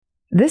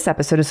This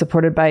episode is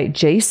supported by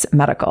Jase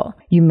Medical.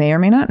 You may or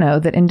may not know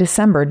that in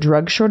December,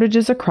 drug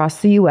shortages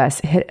across the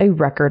U.S. hit a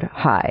record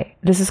high.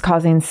 This is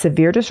causing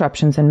severe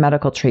disruptions in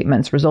medical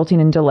treatments, resulting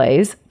in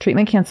delays,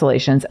 treatment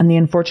cancellations, and the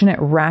unfortunate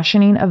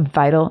rationing of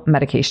vital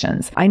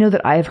medications. I know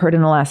that I have heard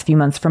in the last few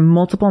months from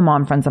multiple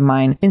mom friends of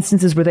mine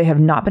instances where they have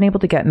not been able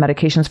to get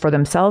medications for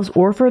themselves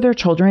or for their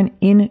children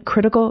in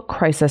critical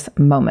crisis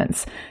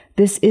moments.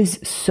 This is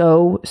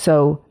so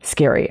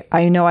scary.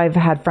 I know I've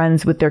had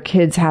friends with their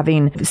kids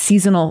having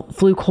seasonal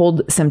flu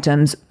cold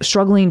symptoms,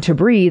 struggling to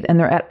breathe, and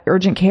they're at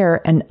urgent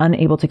care and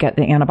unable to get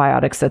the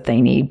antibiotics that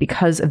they need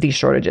because of these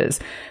shortages.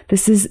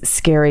 This is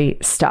scary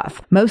stuff.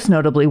 Most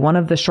notably, one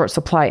of the short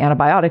supply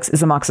antibiotics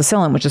is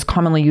amoxicillin, which is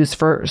commonly used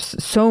for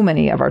so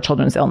many of our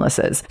children's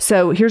illnesses.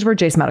 So here's where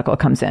Jase Medical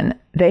comes in.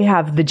 They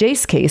have the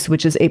Jase Case,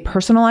 which is a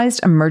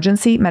personalized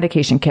emergency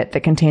medication kit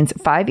that contains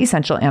 5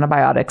 essential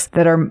antibiotics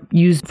that are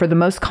used for the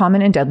most common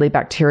and deadly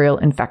bacterial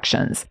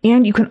infections.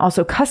 And you can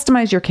also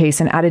customize your case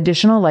and add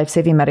additional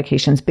life-saving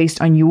medications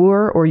based on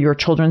your or your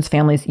children's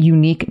family's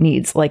unique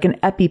needs, like an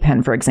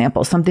EpiPen, for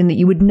example, something that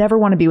you would never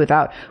want to be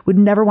without, would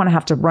never want to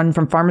have to run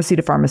from pharmacy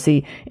to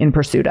pharmacy in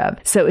pursuit of.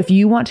 So if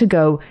you want to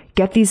go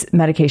get these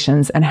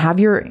medications and have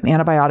your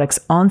antibiotics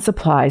on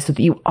supply so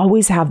that you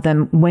always have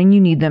them when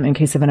you need them in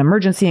case of an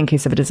emergency, in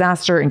case of a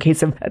disaster, in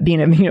case of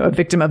being a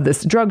victim of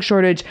this drug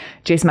shortage,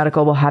 Jase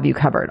Medical will have you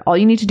covered. All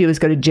you need to do is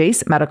go to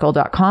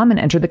jasemedical.com and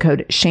enter the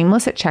code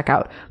shameless at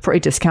checkout for a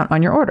discount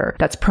on your order.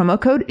 That's promo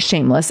code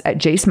shameless at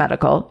Jase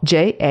Medical,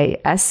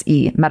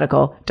 JASE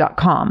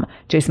medical.com,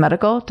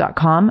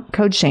 jasemedical.com,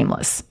 code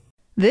shameless.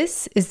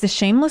 This is the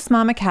Shameless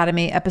Mom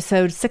Academy,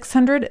 episode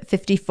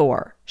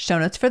 654. Show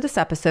notes for this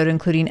episode,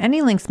 including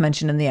any links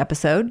mentioned in the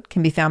episode,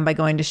 can be found by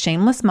going to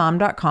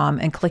shamelessmom.com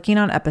and clicking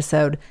on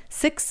episode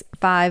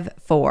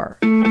 654.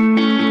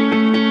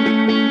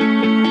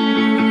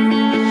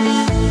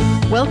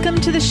 Welcome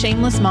to the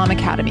Shameless Mom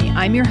Academy.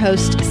 I'm your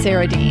host,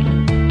 Sarah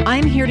Dean.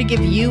 I'm here to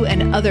give you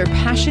and other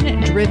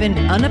passionate, driven,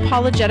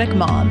 unapologetic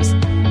moms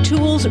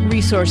tools,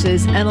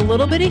 resources, and a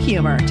little bit of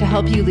humor to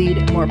help you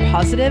lead more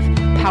positive,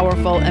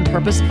 powerful, and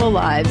purposeful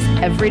lives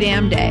every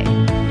damn day.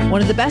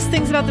 One of the best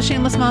things about the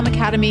Shameless Mom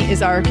Academy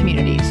is our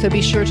community, so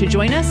be sure to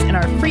join us in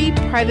our free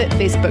private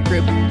Facebook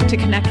group to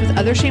connect with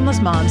other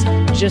shameless moms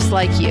just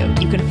like you.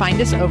 You can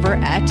find us over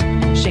at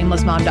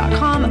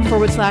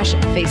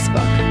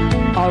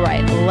shamelessmom.com/Facebook. All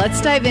right, let's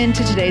dive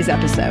into today's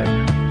episode.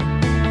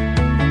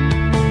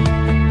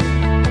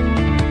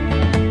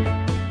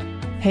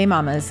 Hey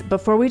mamas,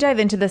 before we dive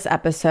into this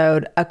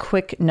episode, a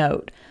quick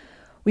note.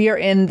 We are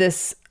in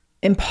this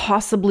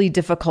impossibly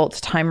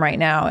difficult time right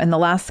now, and the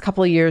last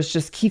couple of years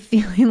just keep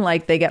feeling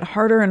like they get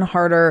harder and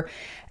harder,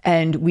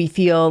 and we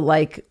feel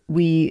like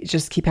we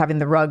just keep having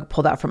the rug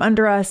pulled out from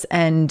under us,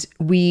 and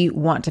we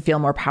want to feel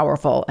more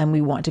powerful, and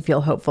we want to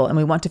feel hopeful, and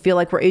we want to feel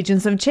like we're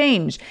agents of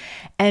change.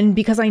 And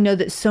because I know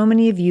that so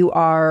many of you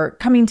are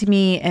coming to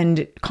me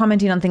and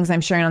commenting on things I'm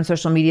sharing on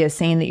social media,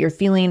 saying that you're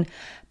feeling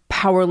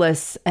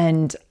powerless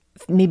and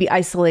maybe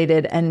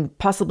isolated and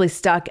possibly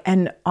stuck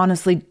and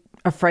honestly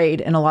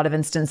afraid in a lot of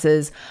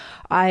instances,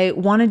 I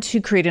wanted to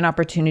create an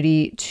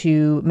opportunity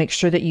to make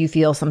sure that you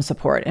feel some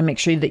support and make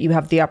sure that you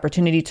have the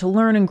opportunity to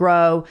learn and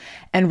grow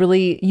and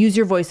really use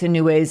your voice in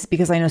new ways,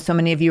 because I know so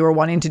many of you are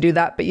wanting to do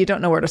that, but you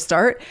don't know where to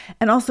start.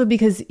 And also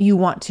because you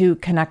want to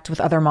connect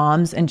with other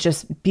moms and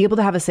just be able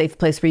to have a safe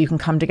place where you can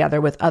come together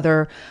with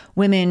other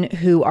women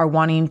who are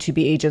wanting to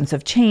be agents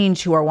of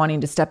change, who are wanting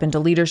to step into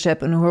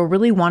leadership, and who are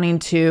really wanting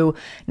to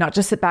not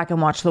just sit back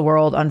and watch the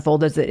world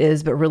unfold as it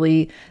is, but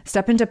really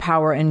step into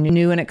power in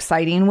new and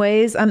exciting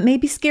ways,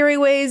 maybe scary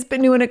ways, but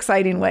new and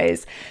exciting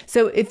ways.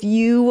 So if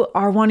you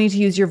are wanting to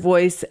use your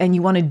voice and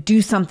you want to do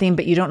something,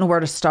 but you don't know where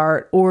to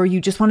start, or you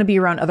just want to be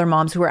around other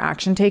moms who are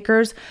action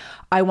takers,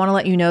 I want to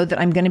let you know that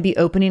I'm going to be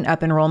opening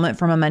up enrollment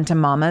for Momentum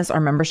Mamas, our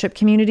membership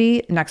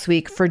community, next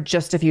week for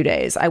just a few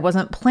days. I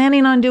wasn't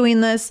planning on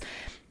doing this.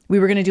 We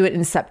were going to do it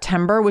in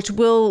September, which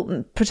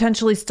we'll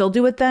potentially still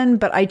do it then,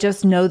 but I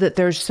just know that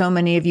there's so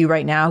many of you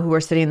right now who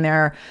are sitting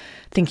there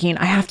thinking,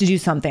 I have to do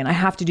something. I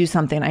have to do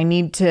something. I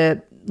need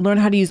to learn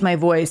how to use my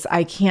voice.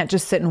 I can't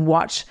just sit and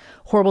watch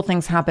horrible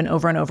things happen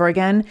over and over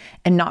again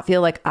and not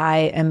feel like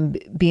I am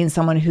being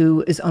someone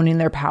who is owning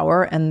their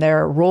power and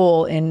their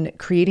role in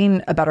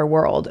creating a better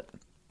world.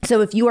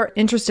 So if you are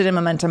interested in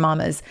Momentum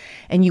Mamas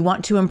and you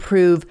want to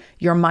improve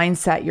your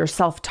mindset, your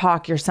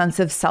self-talk, your sense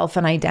of self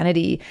and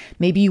identity,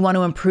 maybe you want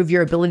to improve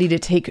your ability to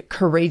take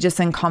courageous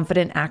and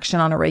confident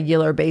action on a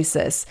regular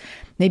basis.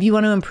 Maybe you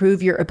want to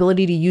improve your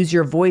ability to use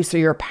your voice or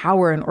your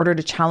power in order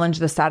to challenge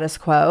the status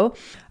quo.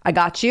 I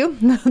got you.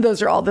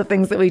 Those are all the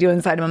things that we do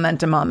inside of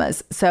Momentum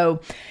Mamas. So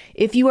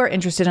if you are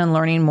interested in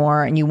learning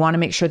more and you want to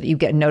make sure that you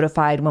get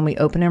notified when we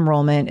open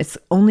enrollment, it's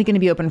only going to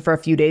be open for a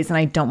few days and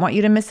I don't want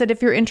you to miss it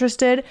if you're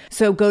interested.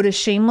 So go to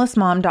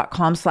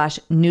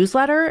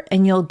shamelessmom.com/newsletter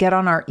and you'll get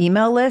on our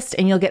email list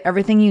and you'll get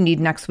everything you need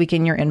next week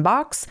in your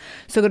inbox.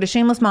 So go to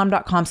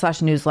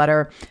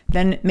shamelessmom.com/newsletter.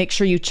 Then make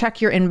sure you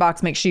check your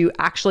inbox. Make sure you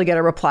actually get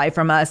a reply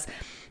from us.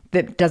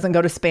 that doesn't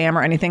go to spam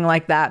or anything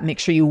like that. Make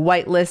sure you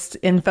whitelist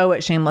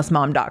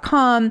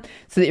info@shamelessmom.com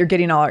so that you're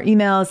getting all our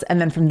emails. And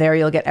then from there,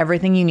 you'll get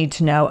everything you need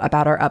to know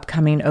about our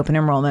upcoming open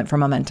enrollment for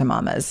Momentum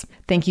Mamas.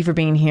 Thank you for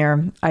being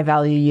here. I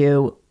value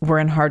you. We're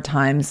in hard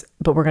times,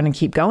 but we're going to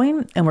keep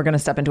going and we're going to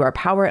step into our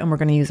power and we're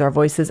going to use our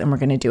voices and we're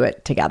going to do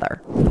it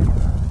together.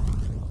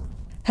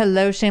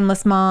 Hello,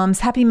 Shameless Moms.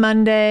 Happy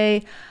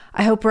Monday.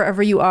 I hope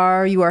wherever you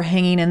are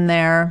hanging in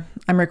there.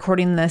 I'm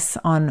recording this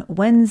on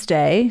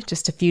Wednesday,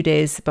 just a few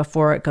days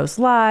before it goes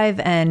live,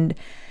 and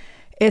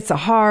it's a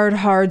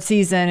hard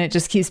season. It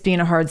just keeps being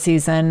a hard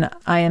season.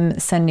 I am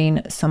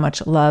sending so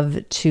much love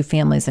to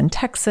families in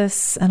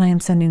Texas, and I am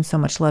sending so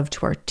much love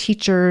to our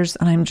teachers,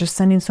 and I'm just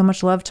sending so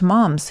much love to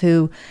moms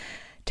who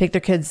take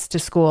their kids to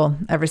school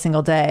every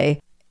single day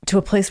to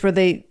a place where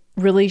they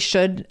really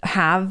should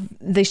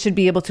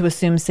be able to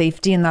assume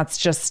safety, and that's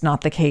just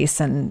not the case.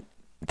 And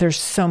there's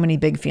so many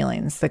big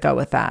feelings that go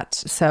with that.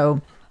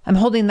 So I'm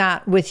holding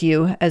that with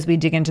you as we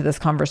dig into this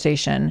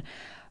conversation.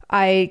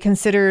 I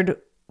considered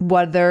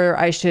whether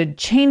I should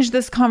change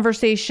this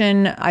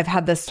conversation. I've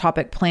had this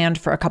topic planned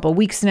for a couple of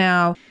weeks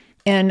now.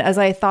 And as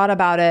I thought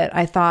about it,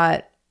 I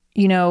thought,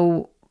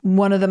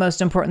 one of the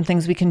most important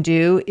things we can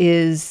do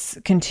is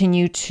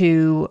continue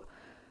to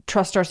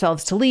trust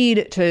ourselves to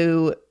lead,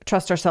 to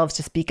trust ourselves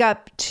to speak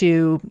up,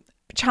 to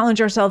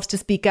challenge ourselves to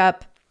speak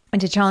up, and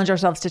to challenge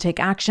ourselves to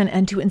take action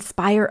and to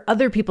inspire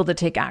other people to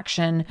take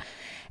action.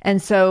 And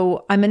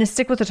so I'm going to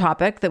stick with the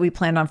topic that we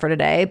planned on for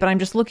today, but I'm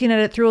just looking at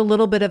it through a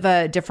little bit of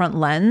a different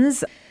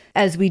lens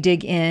as we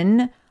dig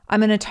in. I'm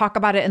going to talk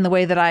about it in the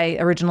way that I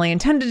originally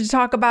intended to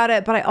talk about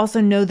it, but I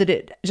also know that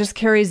it just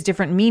carries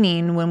different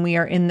meaning when we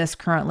are in this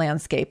current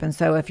landscape. And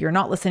so if you're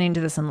not listening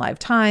to this in live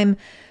time,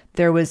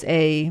 there was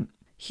a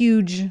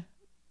huge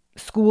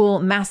school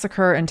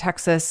massacre in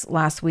Texas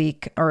last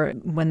week, or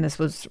when this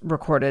was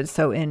recorded,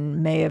 so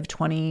in May of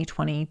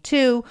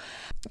 2022.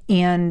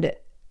 And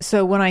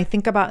so when I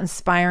think about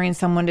inspiring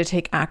someone to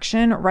take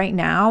action right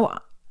now,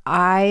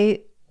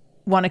 I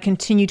want to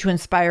continue to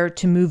inspire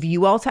to move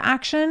you all to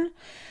action.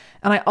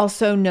 And I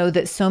also know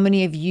that so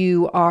many of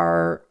you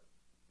are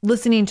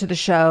listening to the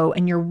show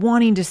and you're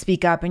wanting to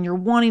speak up and you're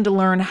wanting to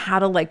learn how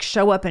to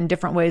show up in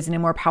different ways and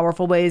in more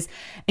powerful ways.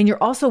 And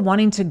you're also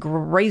wanting to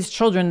raise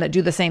children that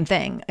do the same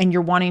thing. And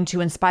you're wanting to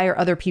inspire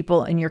other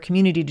people in your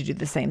community to do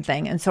the same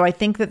thing. And so I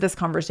think that this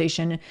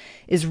conversation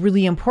is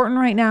really important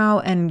right now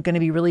and going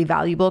to be really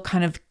valuable,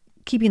 kind of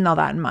keeping all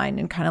that in mind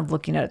and kind of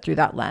looking at it through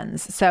that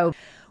lens. So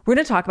we're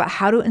going to talk about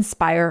how to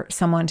inspire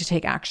someone to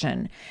take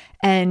action.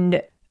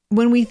 And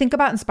when we think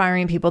about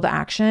inspiring people to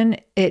action,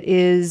 it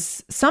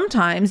is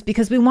sometimes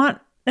because we want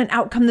an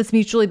outcome that's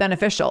mutually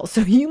beneficial.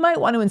 So you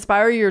might want to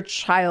inspire your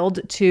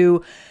child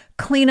to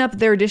clean up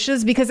their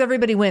dishes because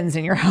everybody wins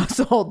in your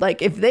household.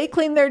 If they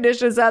clean their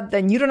dishes up,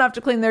 then you don't have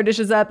to clean their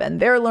dishes up, and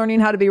they're learning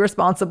how to be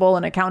responsible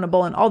and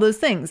accountable and all those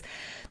things.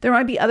 There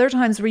might be other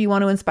times where you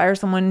want to inspire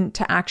someone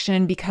to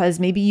action because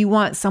maybe you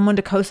want someone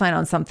to co-sign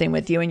on something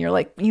with you and you're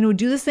like, do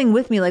this thing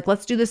with me.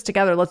 Let's do this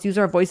together. Let's use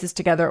our voices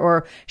together,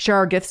 or share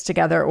our gifts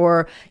together,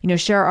 or,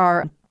 share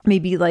our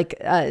maybe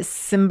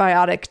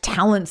symbiotic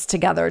talents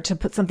together to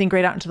put something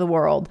great out into the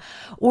world.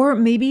 Or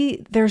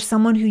maybe there's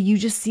someone who you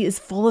just see is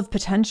full of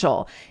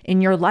potential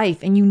in your life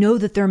and you know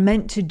that they're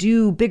meant to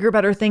do bigger,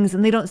 better things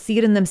and they don't see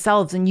it in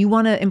themselves. And you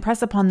want to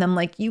impress upon them,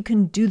 you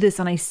can do this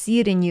and I see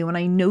it in you and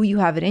I know you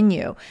have it in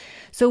you.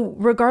 So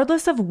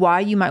regardless of why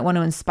you might want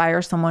to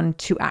inspire someone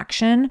to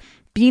action,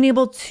 being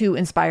able to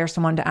inspire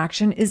someone to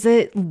action is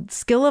a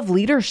skill of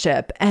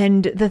leadership.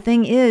 And the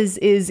thing is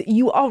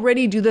you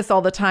already do this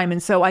all the time.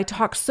 And so I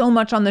talk so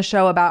much on the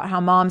show about how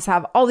moms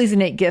have all these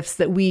innate gifts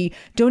that we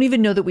don't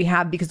even know that we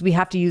have because we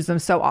have to use them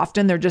so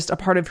often. They're just a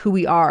part of who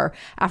we are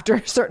after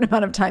a certain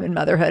amount of time in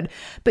motherhood.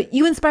 But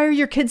you inspire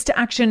your kids to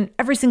action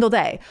every single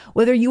day,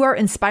 whether you are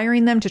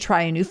inspiring them to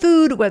try a new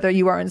food, whether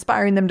you are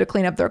inspiring them to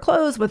clean up their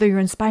clothes, whether you're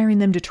inspiring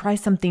them to try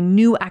something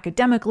new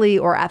academically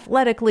or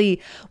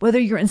athletically, whether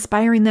you're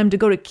inspiring them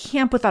to go to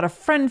camp without a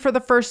friend for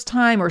the first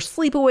time or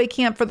sleepaway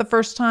camp for the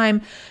first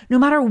time. No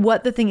matter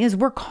what the thing is,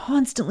 we're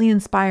constantly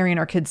inspiring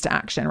our kids to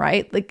action,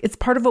 right? It's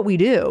part of what we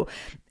do.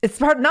 It's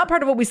not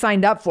part of what we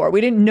signed up for.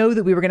 We didn't know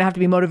that we were going to have to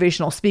be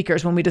motivational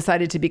speakers when we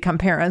decided to become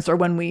parents, or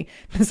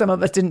some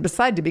of us didn't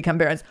decide to become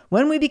parents.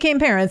 When we became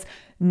parents,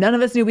 none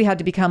of us knew we had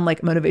to become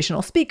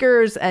motivational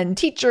speakers and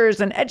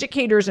teachers and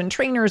educators and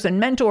trainers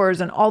and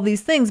mentors and all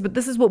these things. But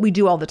this is what we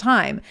do all the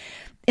time.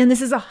 And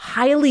this is a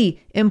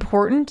highly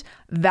important,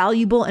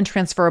 valuable, and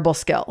transferable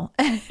skill.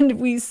 And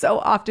we so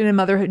often in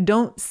motherhood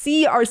don't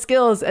see our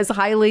skills as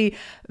highly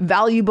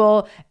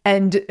valuable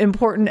and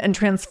important and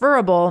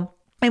transferable.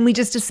 And we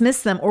just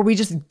dismiss them, or we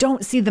just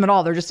don't see them at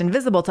all. They're just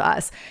invisible to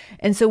us.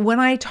 And so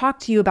when I talk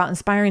to you about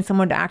inspiring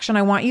someone to action,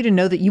 I want you to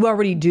know that you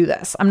already do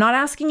this. I'm not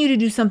asking you to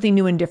do something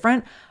new and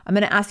different. I'm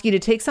going to ask you to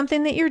take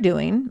something that you're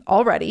doing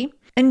already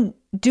and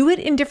do it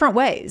in different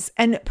ways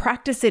and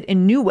practice it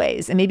in new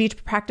ways, and maybe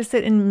practice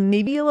it in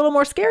maybe a little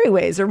more scary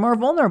ways or more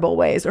vulnerable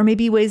ways, or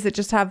maybe ways that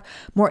just have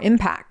more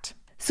impact.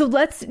 So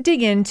let's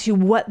dig into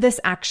what this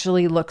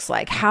actually looks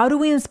like. How do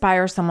we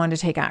inspire someone to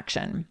take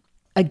action?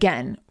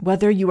 Again,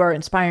 whether you are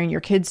inspiring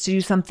your kids to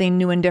do something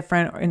new and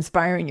different, or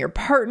inspiring your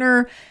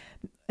partner,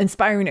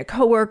 inspiring a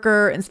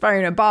coworker,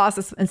 inspiring a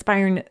boss,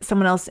 inspiring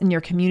someone else in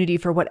your community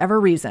for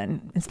whatever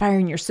reason,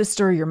 inspiring your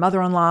sister, your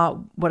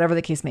mother-in-law, whatever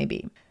the case may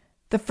be.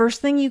 The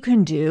first thing you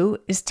can do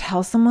is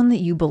tell someone that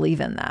you believe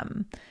in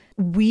them.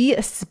 We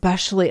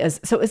especially as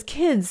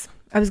kids,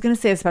 I was going to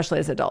say especially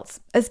as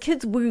adults, as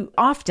kids, we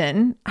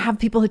often have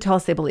people who tell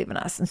us they believe in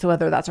us. And so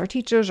whether that's our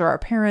teachers or our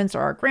parents or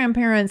our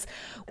grandparents,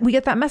 we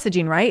get that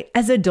messaging, right?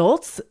 As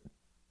adults,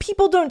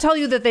 people don't tell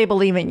you that they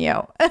believe in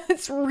you.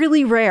 It's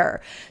really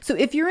rare. So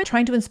if you're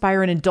trying to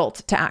inspire an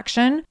adult to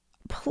action,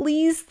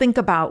 please think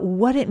about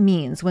what it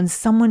means when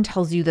someone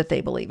tells you that they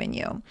believe in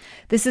you.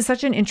 This is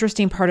such an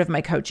interesting part of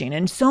my coaching.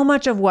 And so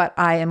much of what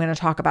I am going to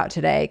talk about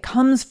today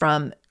comes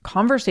from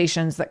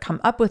conversations that come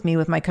up with me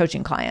with my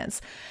coaching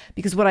clients.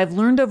 Because what I've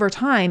learned over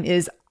time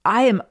is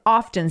I am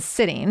often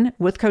sitting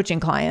with coaching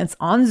clients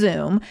on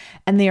Zoom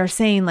and they are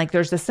saying like,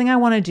 there's this thing I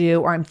want to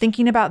do, or I'm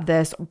thinking about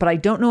this, but I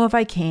don't know if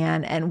I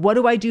can. And what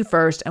do I do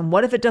first? And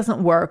what if it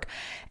doesn't work?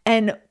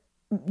 And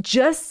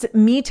just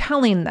me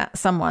telling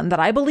someone that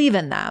I believe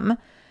in them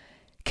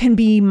can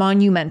be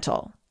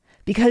monumental,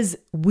 because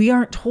we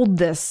aren't told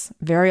this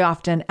very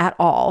often at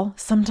all,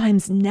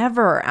 sometimes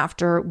never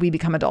after we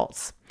become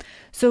adults.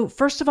 So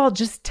first of all,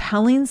 just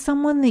telling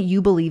someone that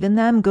you believe in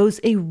them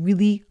goes a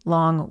really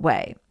long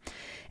way.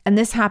 And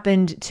this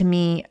happened to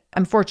me.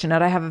 I'm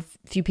fortunate. I have a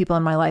few people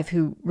in my life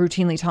who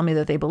routinely tell me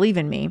that they believe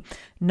in me.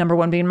 Number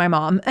one being my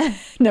mom.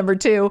 Number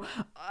two,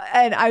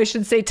 and I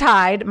should say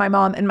tied, my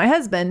mom and my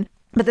husband.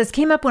 But this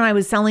came up when I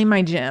was selling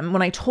my gym,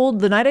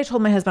 the night I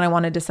told my husband I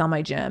wanted to sell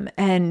my gym,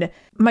 and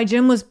my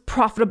gym was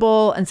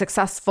profitable and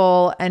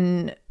successful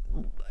and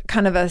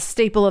kind of a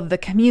staple of the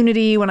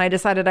community when I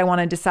decided I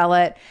wanted to sell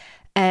it.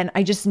 And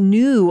I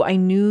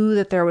knew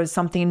that there was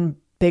something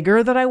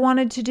bigger that I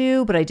wanted to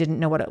do, but I didn't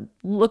know what it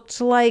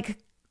looked like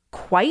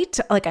quite.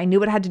 Like I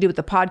knew it had to do with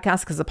the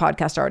podcast because the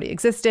podcast already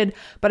existed,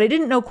 but I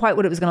didn't know quite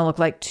what it was going to look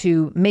like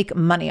to make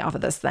money off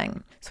of this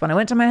thing. So when I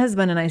went to my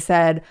husband and I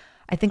said,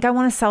 I think I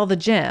want to sell the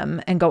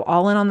gym and go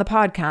all in on the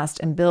podcast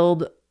and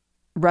build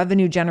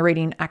revenue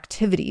generating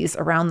activities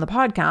around the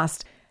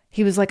podcast,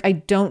 he was like, I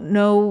don't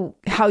know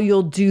how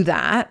you'll do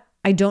that.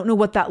 I don't know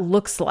what that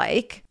looks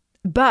like.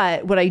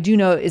 But what I do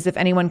know is if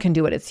anyone can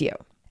do it, it's you.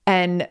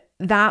 And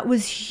that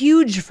was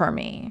huge for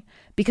me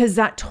because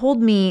that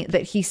told me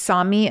that he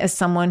saw me as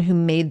someone who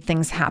made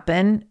things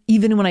happen,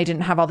 even when I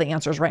didn't have all the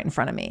answers right in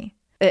front of me.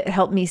 It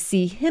helped me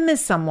see him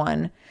as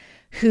someone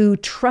who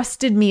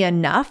trusted me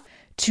enough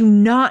to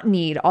not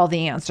need all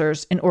the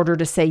answers in order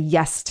to say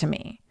yes to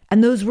me.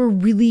 And those were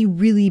really,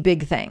 really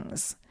big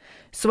things.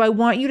 So I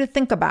want you to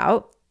think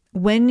about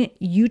when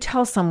you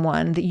tell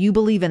someone that you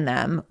believe in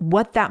them,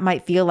 what that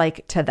might feel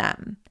like to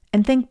them.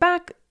 And think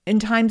back to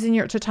times in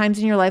your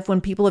life when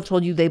people have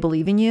told you they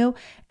believe in you,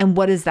 and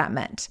what has that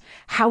meant?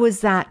 How has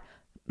that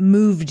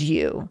moved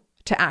you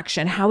to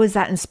action? How has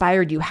that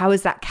inspired you? How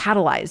has that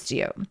catalyzed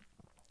you?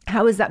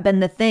 How has that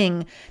been the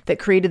thing that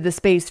created the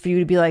space for you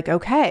to be like,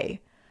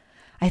 okay,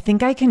 I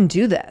think I can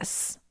do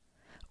this.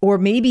 Or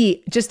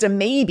maybe just a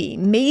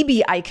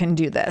maybe I can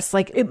do this.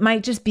 Like it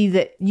might just be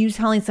that you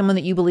telling someone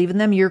that you believe in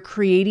them, you're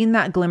creating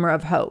that glimmer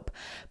of hope.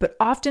 But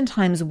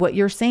oftentimes what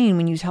you're saying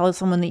when you tell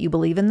someone that you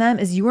believe in them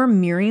is you are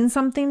mirroring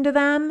something to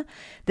them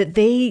that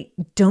they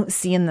don't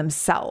see in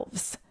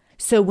themselves.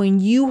 So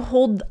when you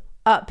hold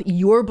up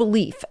your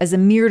belief as a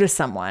mirror to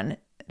someone,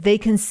 they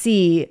can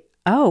see,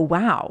 oh,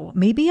 wow,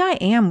 maybe I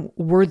am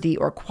worthy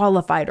or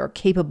qualified or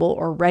capable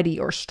or ready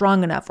or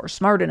strong enough or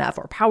smart enough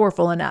or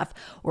powerful enough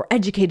or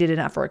educated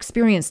enough or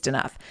experienced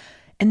enough.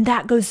 And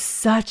that goes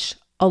such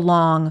a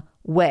long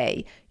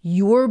way.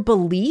 Your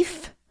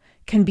belief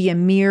can be a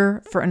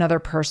mirror for another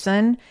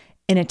person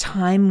in a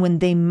time when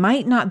they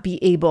might not be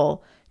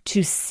able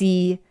to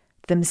see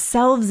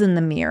themselves in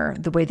the mirror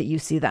the way that you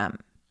see them.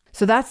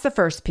 So that's the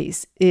first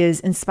piece,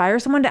 is inspire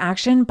someone to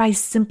action by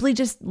simply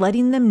just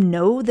letting them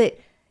know that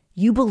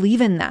you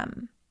believe in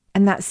them.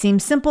 And that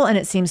seems simple and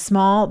it seems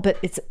small, but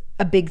it's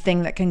a big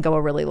thing that can go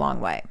a really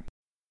long way.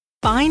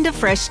 Find a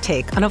fresh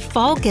take on a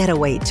fall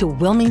getaway to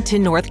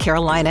Wilmington, North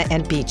Carolina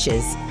and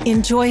beaches.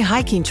 Enjoy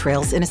hiking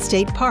trails in a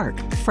state park,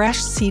 fresh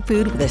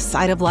seafood with a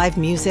side of live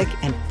music,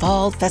 and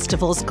fall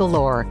festivals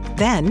galore.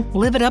 Then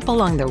live it up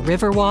along the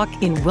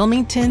Riverwalk in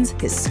Wilmington's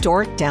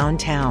historic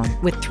downtown.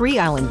 With 3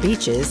 island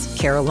beaches,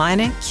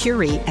 Carolina,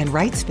 Curie, and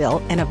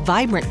Wrightsville, and a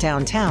vibrant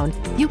downtown,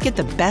 you get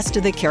the best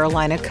of the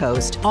Carolina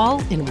coast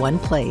all in one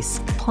place.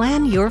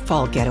 Plan your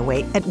fall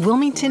getaway at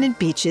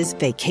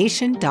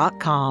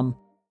WilmingtonandBeachesVacation.com.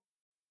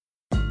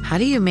 How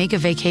do you make a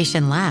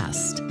vacation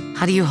last?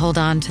 How do you hold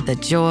on to the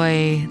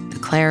joy, the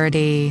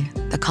clarity,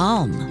 the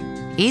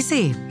calm?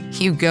 Easy.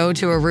 You go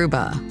to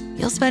Aruba.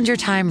 You'll spend your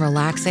time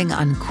relaxing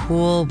on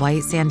cool,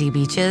 white sandy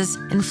beaches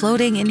and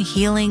floating in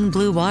healing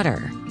blue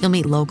water. You'll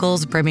meet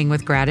locals brimming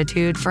with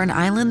gratitude for an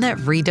island that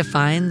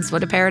redefines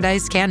what a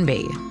paradise can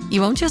be.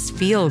 You won't just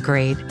feel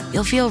great.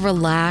 You'll feel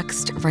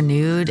relaxed,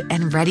 renewed,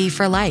 and ready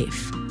for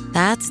life.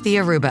 That's the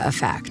Aruba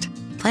effect.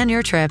 Plan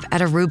your trip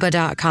at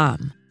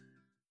Aruba.com.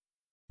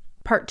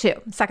 part 2,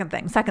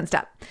 second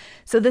step.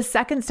 So the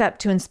second step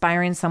to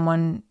inspiring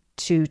someone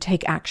to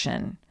take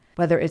action,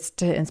 whether it's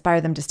to inspire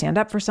them to stand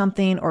up for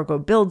something or go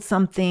build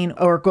something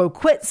or go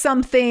quit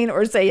something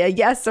or say a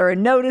yes or a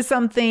no to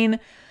something.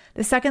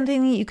 The second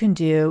thing that you can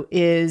do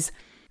is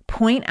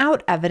point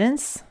out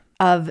evidence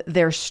of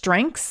their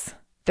strengths,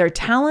 their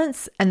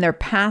talents, and their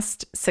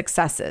past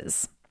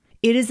successes.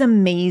 It is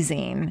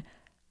amazing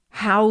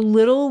how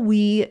little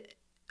we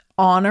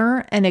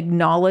honor and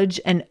acknowledge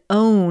and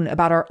own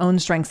about our own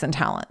strengths and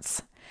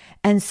talents.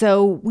 And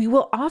so we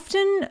will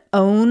often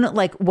own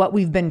like what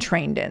we've been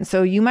trained in.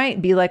 So you might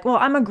be like, well,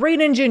 I'm a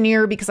great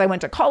engineer because I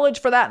went to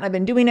college for that and I've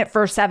been doing it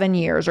for 7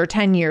 years or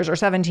 10 years or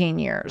 17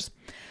 years.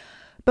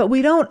 But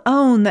we don't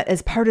own that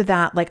as part of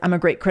that, like I'm a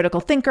great critical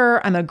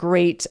thinker, I'm a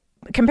great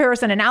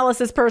comparison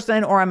analysis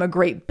person, or I'm a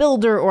great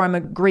builder, or I'm a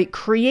great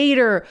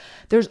creator.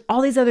 There's all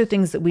these other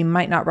things that we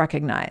might not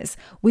recognize.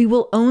 We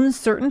will own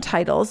certain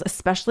titles,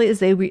 especially as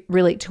they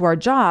relate to our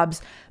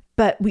jobs,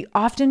 but we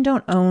often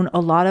don't own a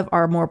lot of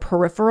our more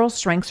peripheral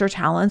strengths or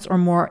talents or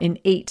more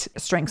innate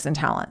strengths and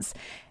talents.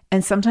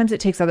 And sometimes it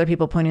takes other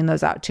people pointing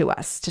those out to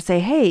us to say,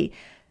 hey,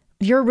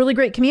 you're a really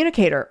great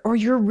communicator, or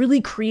you're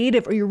really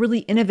creative, or you're really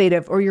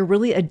innovative, or you're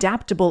really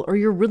adaptable, or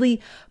you're really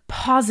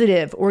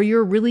positive, or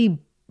you're really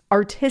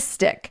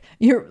artistic.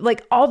 You're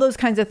like all those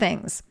kinds of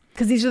things,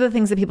 because these are the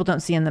things that people don't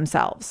see in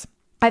themselves.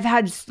 I've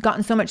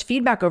gotten so much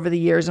feedback over the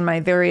years in my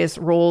various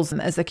roles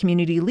as a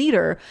community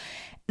leader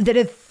that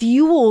have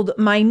fueled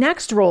my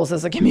next roles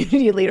as a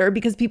community leader,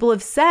 because people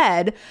have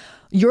said,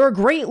 you're a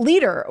great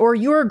leader, or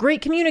you're a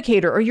great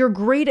communicator, or you're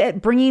great at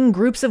bringing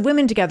groups of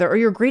women together, or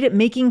you're great at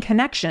making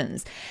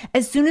connections.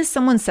 As soon as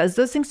someone says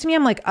those things to me,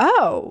 I'm like,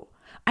 oh,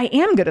 I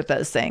am good at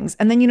those things.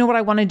 And then you know what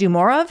I want to do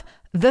more of?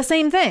 The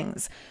same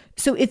things.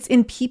 So it's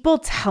in people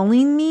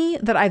telling me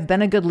that I've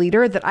been a good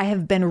leader that I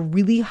have been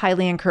really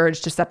highly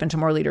encouraged to step into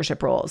more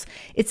leadership roles.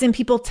 It's in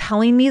people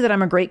telling me that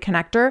I'm a great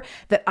connector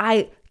that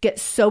I get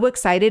so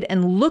excited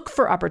and look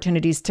for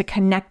opportunities to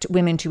connect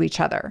women to each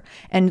other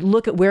and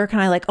look at where can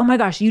I like, oh my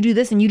gosh, you do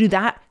this and you do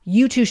that.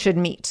 You two should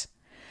meet.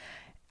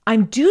 I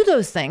do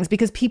those things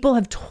because people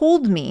have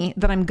told me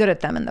that I'm good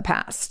at them in the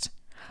past.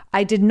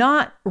 I did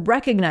not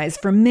recognize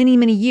for many,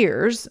 many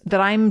years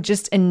that I'm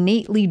just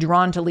innately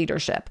drawn to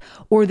leadership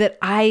or that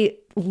I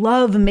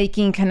love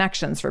making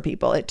connections for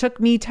people. It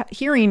took me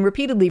hearing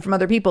repeatedly from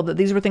other people that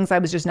these were things I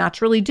was just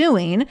naturally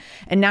doing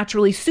and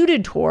naturally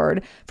suited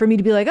toward for me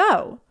to be like,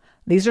 oh,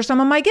 these are some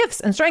of my gifts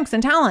and strengths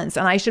and talents,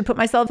 and I should put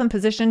myself in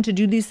position to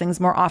do these things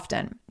more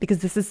often, because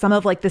this is some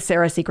of like the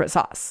Sarah secret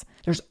sauce.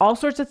 There's all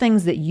sorts of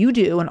things that you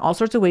do and all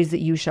sorts of ways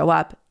that you show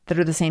up that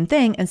are the same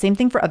thing, and same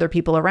thing for other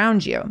people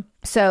around you.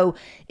 So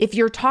if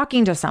you're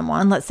talking to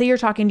someone, let's say you're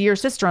talking to your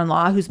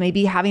sister-in-law who's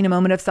maybe having a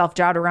moment of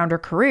self-doubt around her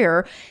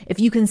career,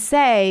 if you can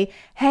say,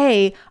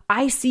 hey,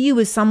 I see you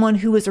as someone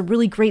who is a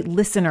really great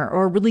listener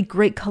or a really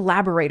great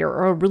collaborator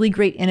or a really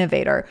great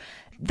innovator,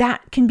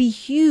 that can be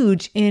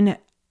huge in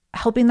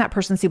helping that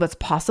person see what's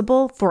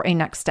possible for a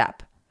next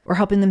step, or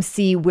helping them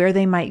see where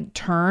they might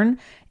turn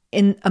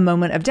in a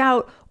moment of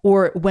doubt,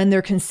 or when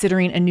they're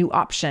considering a new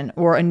option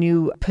or a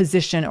new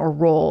position or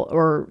role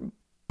or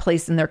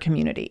place in their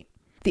community.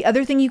 The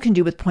other thing you can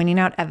do with pointing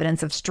out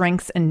evidence of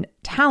strengths and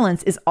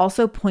talents is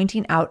also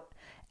pointing out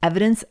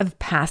evidence of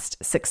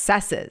past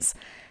successes.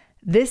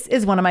 This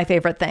is one of my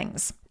favorite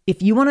things.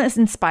 If you want to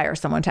inspire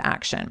someone to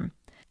action,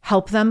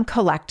 help them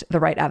collect the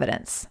right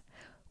evidence.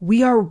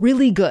 We are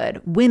really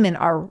good. Women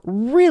are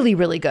really,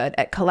 really good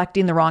at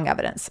collecting the wrong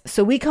evidence.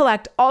 So we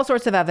collect all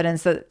sorts of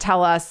evidence that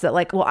tell us that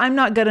like, well, I'm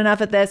not good enough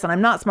at this and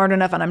I'm not smart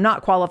enough and I'm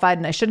not qualified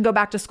and I should go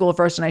back to school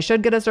first and I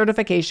should get a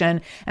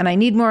certification and I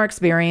need more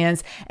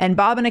experience and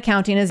Bob in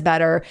accounting is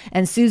better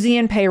and Susie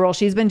in payroll,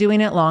 she's been doing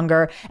it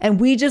longer.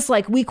 And we just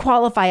like, we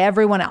qualify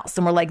everyone else.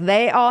 And we're like,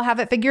 they all have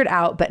it figured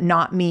out, but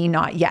not me,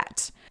 not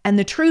yet. And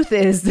the truth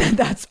is that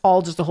that's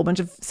all just a whole bunch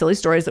of silly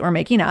stories that we're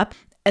making up.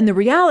 And the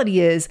reality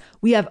is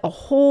we have a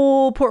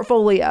whole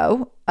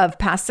portfolio of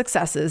past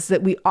successes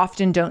that we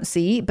often don't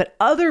see, but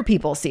other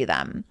people see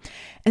them.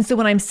 And so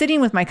when I'm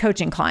sitting with my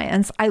coaching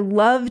clients, I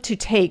love to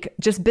take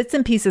just bits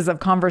and pieces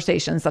of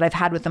conversations that I've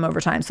had with them over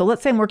time. So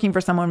let's say I'm working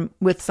for someone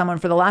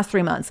for the last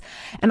 3 months,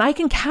 and I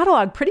can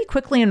catalog pretty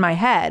quickly in my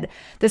head,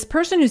 this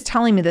person who's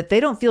telling me that they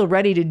don't feel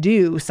ready to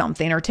do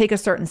something or take a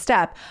certain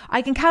step.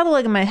 I can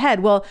catalog in my head,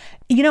 well,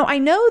 you know, I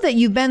know that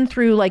you've been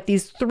through like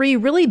these 3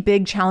 really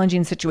big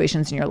challenging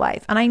situations in your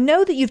life. And I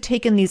know that you've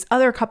taken these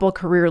other couple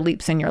career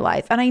leaps in your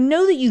life. And I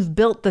know that you've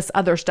built this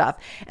other stuff.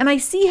 And I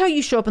see how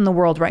you show up in the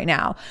world right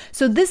now.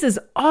 So this is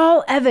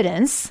all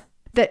evidence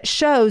that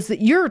shows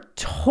that you're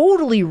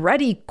totally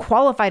ready,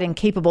 qualified, and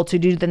capable to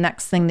do the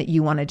next thing that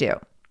you want to do.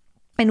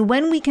 And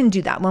when we can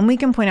do that, when we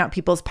can point out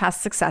people's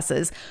past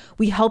successes,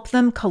 we help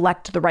them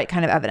collect the right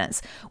kind of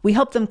evidence. We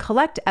help them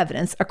collect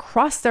evidence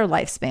across their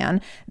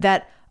lifespan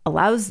that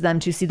allows them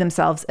to see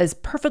themselves as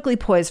perfectly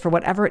poised for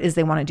whatever it is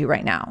they want to do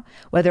right now,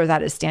 whether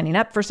that is standing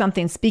up for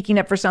something, speaking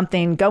up for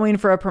something, going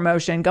for a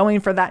promotion, going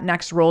for that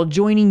next role,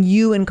 joining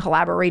you and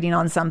collaborating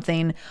on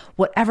something,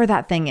 whatever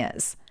that thing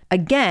is.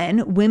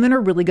 Again, women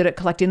are really good at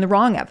collecting the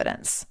wrong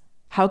evidence.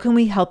 How can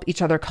we help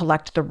each other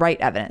collect the right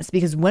evidence?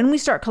 Because when we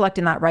start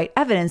collecting that right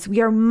evidence,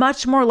 we are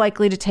much more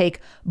likely to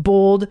take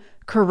bold,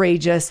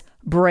 courageous,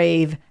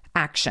 brave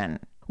action.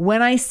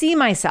 When I see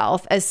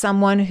myself as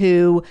someone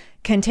who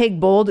can take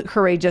bold,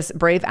 courageous,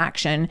 brave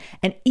action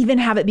and even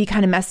have it be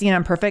kind of messy and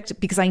imperfect,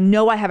 because I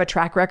know I have a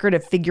track record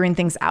of figuring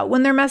things out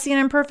when they're messy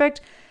and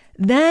imperfect,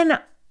 then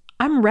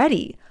I'm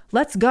ready.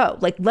 Let's go.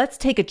 Let's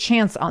take a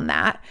chance on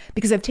that,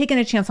 because I've taken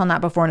a chance on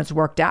that before and it's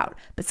worked out.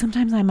 But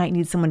sometimes I might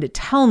need someone to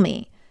tell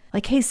me,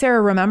 like, hey,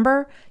 Sarah,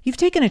 remember, you've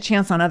taken a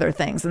chance on other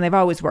things and they've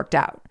always worked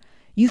out.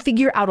 You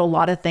figure out a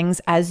lot of things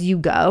as you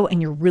go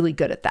and you're really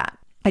good at that.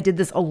 I did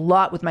this a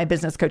lot with my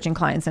business coaching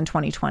clients in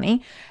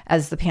 2020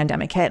 as the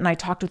pandemic hit. And I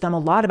talked with them a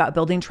lot about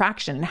building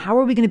traction and how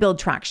are we going to build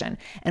traction?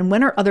 And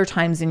when are other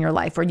times in your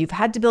life where you've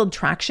had to build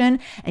traction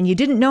and you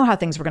didn't know how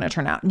things were going to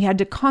turn out and you had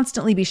to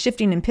constantly be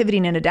shifting and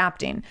pivoting and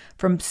adapting?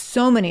 From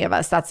so many of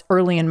us, that's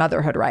early in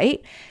motherhood,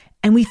 right?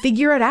 And we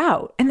figure it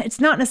out. And it's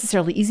not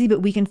necessarily easy,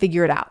 but we can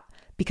figure it out,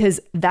 because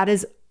that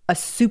is a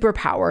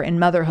superpower in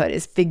motherhood,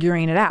 is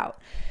figuring it out.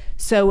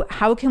 So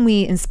how can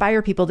we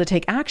inspire people to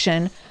take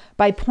action?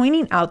 By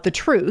pointing out the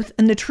truth.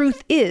 And the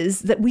truth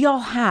is that we all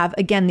have,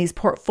 again, these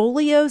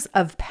portfolios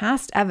of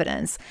past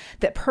evidence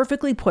that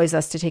perfectly poise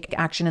us to take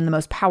action in the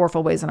most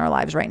powerful ways in our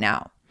lives right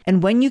now.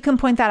 And when you can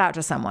point that out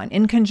to someone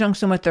in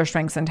conjunction with their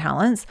strengths and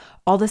talents,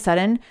 all of a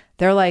sudden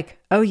they're like,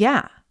 oh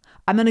yeah,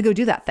 I'm going to go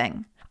do that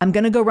thing. I'm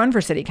going to go run for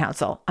city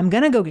council. I'm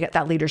going to go get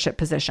that leadership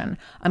position.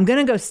 I'm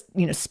going to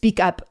go, speak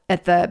up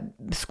at the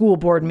school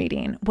board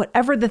meeting,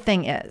 whatever the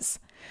thing is.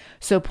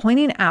 So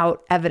pointing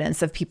out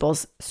evidence of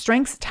people's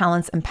strengths,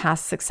 talents, and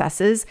past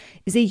successes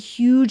is a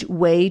huge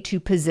way to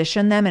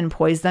position them and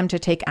poise them to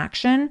take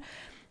action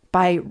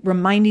by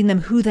reminding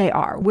them who they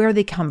are, where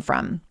they come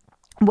from,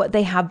 what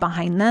they have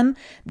behind them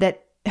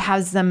that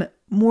has them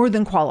more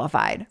than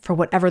qualified for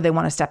whatever they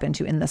want to step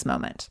into in this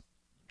moment.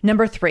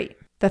 Number 3,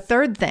 the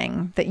third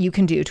thing that you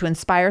can do to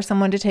inspire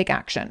someone to take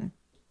action: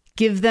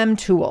 give them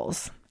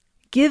tools.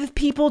 Give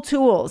people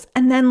tools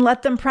and then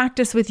let them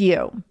practice with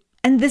you.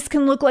 And this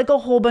can look like a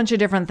whole bunch of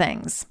different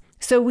things.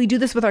 So we do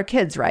this with our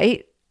kids,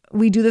 right?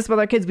 We do this with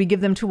our kids. We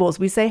give them tools.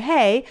 We say,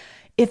 hey,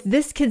 if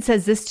this kid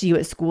says this to you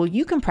at school,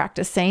 you can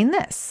practice saying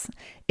this.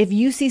 If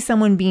you see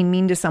someone being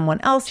mean to someone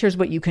else, here's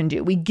what you can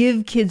do. We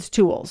give kids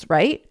tools,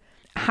 right?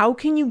 How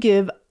can you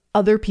give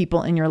other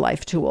people in your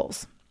life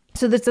tools?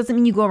 So this doesn't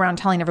mean you go around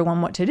telling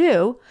everyone what to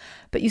do,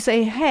 but you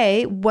say,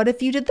 hey, what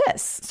if you did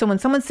this? So when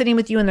someone's sitting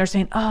with you and they're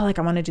saying, oh, I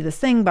want to do this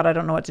thing, but I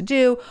don't know what to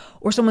do,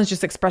 or someone's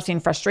just expressing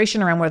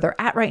frustration around where they're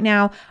at right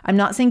now, I'm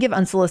not saying give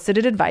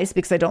unsolicited advice,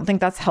 because I don't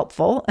think that's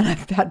helpful. And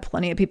I've had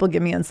plenty of people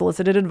give me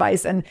unsolicited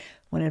advice. And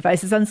when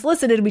advice is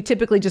unsolicited, we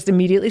typically just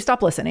immediately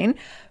stop listening.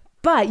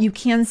 But you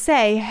can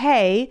say,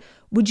 hey,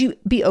 would you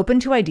be open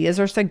to ideas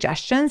or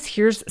suggestions?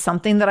 Here's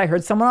something that I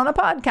heard someone on a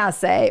podcast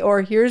say,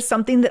 or here's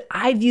something that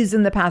I've used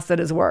in the past that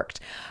has worked.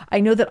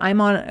 I know that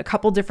I'm on a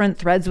couple different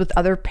threads with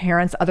other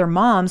parents, other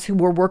moms who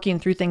were working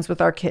through things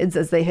with our kids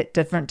as they hit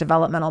different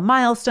developmental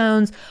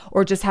milestones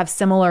or just have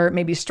similar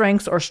maybe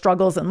strengths or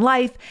struggles in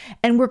life.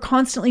 And we're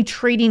constantly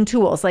trading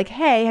tools like,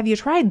 hey, have you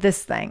tried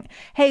this thing?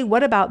 Hey,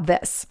 what about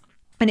this?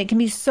 And it can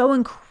be so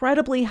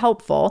incredibly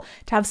helpful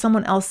to have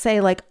someone else say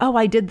like, oh,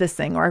 I did this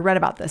thing, or I read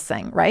about this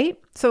thing, right?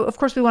 So of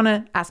course we want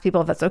to ask people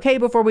if that's okay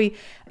before we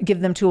give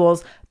them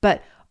tools,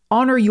 but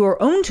honor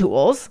your own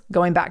tools.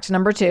 Going back to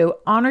number 2,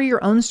 honor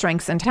your own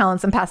strengths and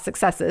talents and past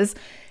successes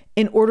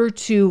in order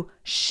to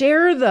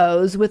share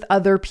those with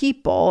other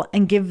people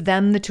and give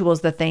them the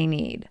tools that they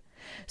need.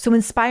 So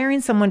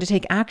inspiring someone to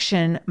take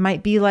action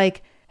might be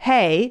like,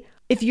 hey,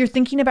 if you're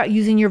thinking about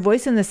using your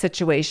voice in this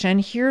situation,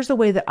 here's a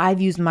way that I've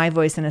used my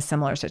voice in a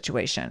similar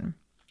situation.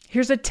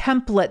 Here's a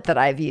template that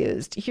I've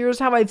used. Here's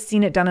how I've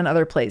seen it done in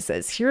other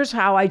places. Here's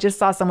how I just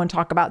saw someone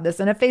talk about this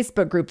in a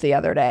Facebook group the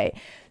other day.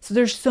 So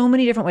there's so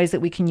many different ways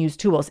that we can use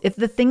tools. If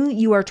the thing that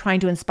you are trying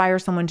to inspire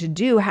someone to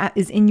do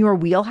is in your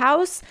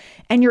wheelhouse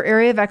and your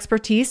area of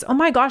expertise, oh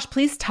my gosh,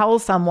 please tell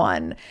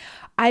someone.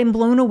 I'm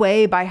blown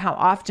away by how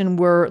often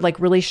we're like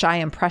really shy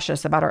and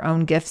precious about our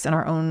own gifts and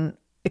our own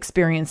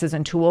experiences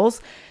and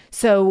tools.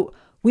 So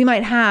we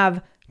might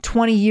have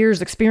 20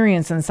 years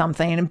experience in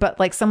something, but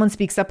like someone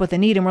speaks up with a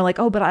need and we're like,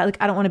 oh, but I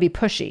don't want to be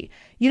pushy.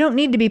 You don't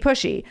need to be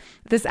pushy.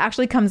 This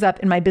actually comes up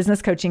in my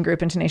business coaching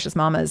group in Tenacious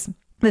Mamas.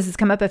 This has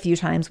come up a few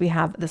times. We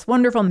have this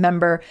wonderful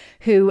member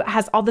who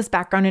has all this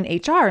background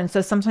in HR. And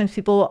so sometimes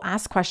people will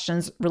ask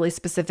questions really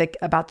specific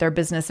about their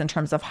business in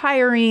terms of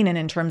hiring and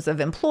in terms of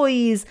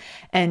employees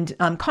and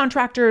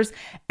contractors.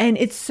 And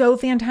it's so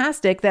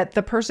fantastic that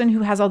the person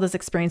who has all this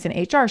experience in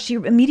HR,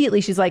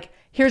 she's like,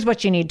 here's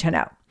what you need to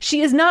know.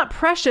 She is not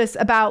precious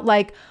about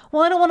like,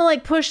 well, I don't want to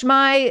like push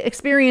my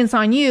experience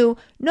on you.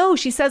 No,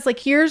 she says like,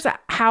 here's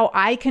how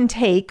I can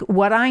take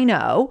what I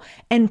know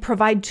and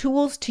provide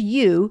tools to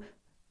you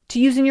to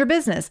use in your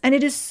business. And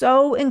it is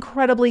so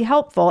incredibly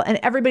helpful and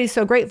everybody's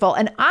so grateful.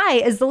 And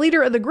I, as the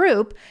leader of the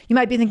group, you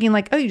might be thinking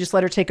like, oh, you just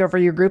let her take over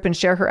your group and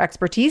share her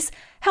expertise.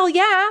 Hell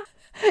yeah.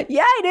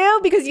 Yeah, I do.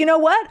 Because you know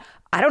what?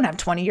 I don't have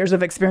 20 years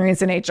of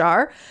experience in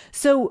HR.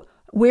 So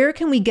where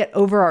can we get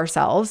over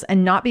ourselves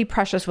and not be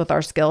precious with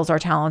our skills, our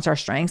talents, our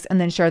strengths,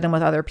 and then share them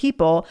with other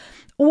people?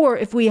 Or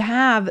if we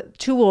have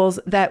tools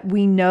that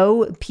we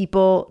know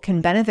people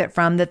can benefit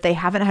from that they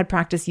haven't had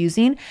practice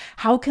using,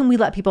 how can we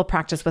let people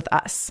practice with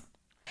us?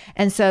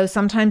 And so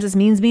sometimes this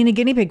means being a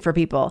guinea pig for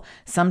people.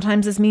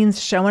 Sometimes this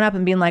means showing up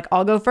and being like,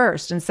 I'll go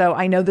first. And so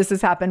I know this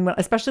has happened,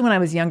 especially when I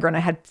was younger and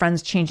I had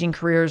friends changing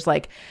careers,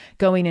 like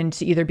going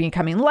into either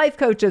becoming life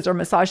coaches or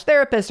massage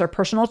therapists or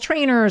personal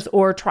trainers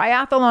or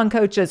triathlon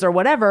coaches or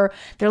whatever.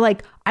 They're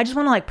like, I just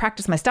want to like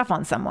practice my stuff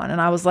on someone.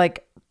 And I was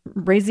like,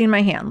 raising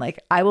my hand, like,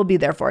 I will be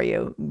there for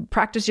you.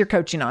 Practice your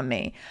coaching on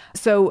me.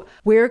 So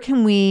where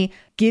can we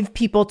give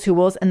people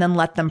tools and then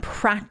let them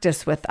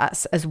practice with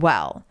us as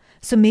well?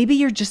 So maybe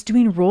you're just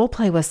doing role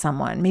play with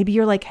someone. Maybe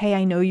you're like, hey,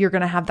 I know you're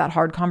going to have that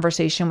hard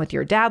conversation with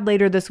your dad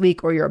later this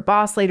week or your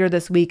boss later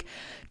this week.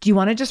 Do you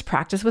want to just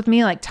practice with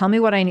me? Like, tell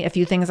me what I need, a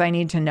few things I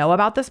need to know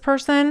about this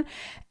person.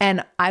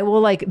 And I will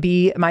like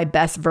be my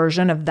best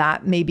version of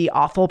that maybe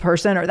awful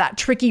person or that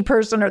tricky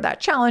person or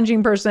that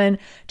challenging person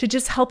to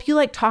just help you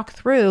like talk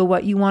through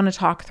what you want to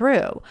talk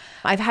through.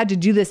 I've had to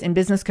do this in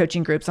business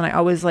coaching groups. And I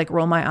always like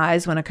roll my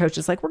eyes when a coach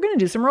is like, we're going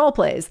to do some role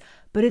plays,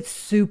 but it's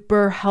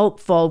super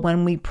helpful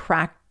when we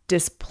practice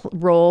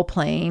role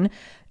playing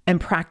and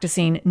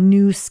practicing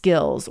new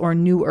skills or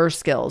newer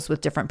skills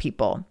with different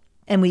people.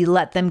 And we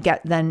let them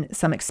get then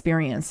some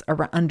experience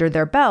under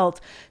their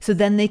belt. So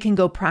then they can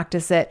go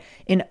practice it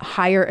in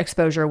higher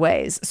exposure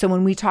ways. So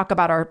when we talk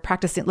about our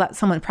practicing, let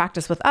someone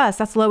practice with us,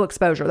 that's low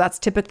exposure. That's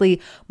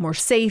typically more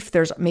safe.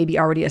 There's maybe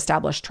already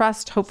established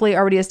trust, hopefully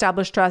already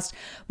established trust.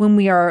 When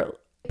we are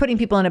putting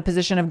people in a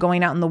position of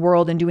going out in the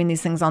world and doing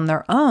these things on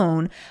their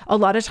own, a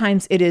lot of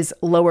times it is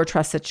lower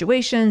trust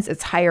situations.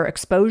 It's higher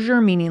exposure,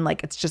 meaning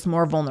like it's just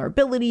more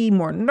vulnerability,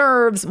 more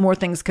nerves, more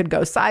things could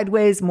go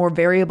sideways, more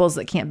variables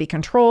that can't be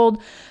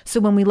controlled. So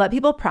when we let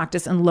people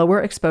practice in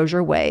lower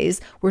exposure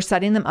ways, we're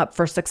setting them up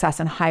for success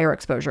in higher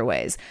exposure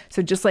ways.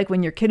 So just like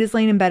when your kid is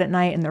laying in bed at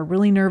night and they're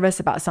really nervous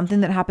about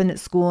something that happened at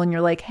school and you're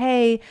like,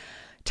 hey,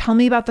 tell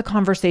me about the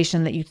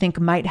conversation that you think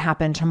might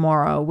happen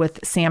tomorrow with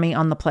Sammy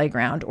on the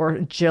playground or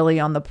Jilly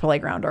on the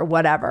playground or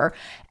whatever.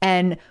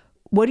 And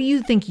what do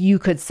you think you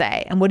could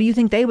say? And what do you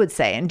think they would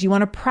say? And do you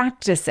want to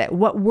practice it?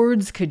 What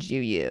words could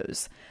you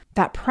use?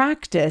 That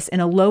practice in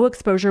a low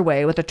exposure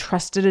way with a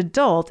trusted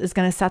adult is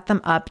going to set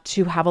them up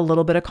to have a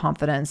little bit of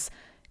confidence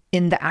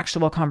in the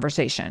actual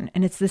conversation.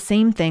 And it's the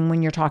same thing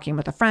when you're talking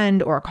with a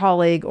friend or a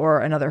colleague or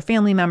another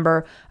family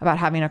member about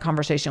having a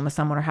conversation with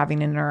someone or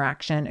having an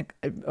interaction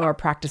or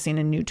practicing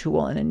a new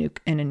tool in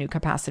a new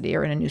capacity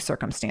or in a new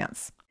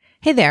circumstance.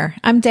 Hey there,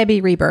 I'm Debbie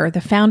Reber, the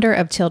founder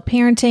of Tilt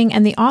Parenting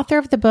and the author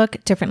of the book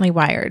Differently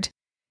Wired.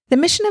 The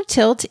mission of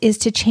Tilt is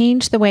to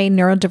change the way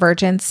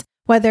neurodivergence,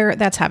 whether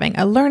that's having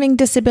a learning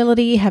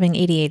disability, having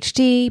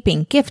ADHD,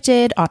 being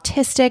gifted,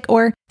 autistic,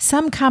 or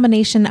some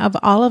combination of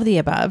all of the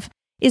above,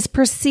 is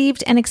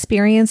perceived and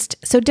experienced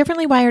so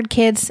differently wired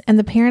kids and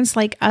the parents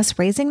like us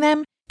raising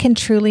them can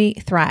truly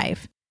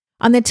thrive.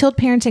 On the Tilt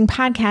Parenting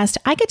podcast,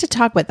 I get to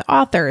talk with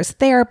authors,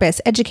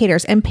 therapists,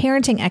 educators, and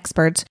parenting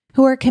experts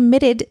who are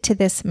committed to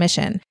this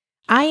mission.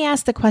 I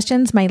ask the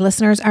questions my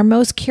listeners are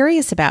most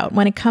curious about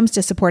when it comes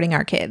to supporting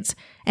our kids.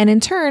 And in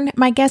turn,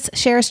 my guests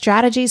share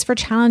strategies for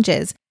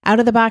challenges,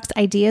 out-of-the-box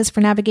ideas for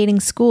navigating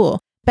school,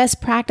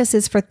 best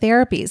practices for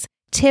therapies,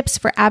 tips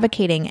for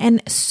advocating,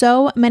 and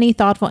so many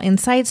thoughtful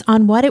insights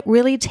on what it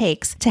really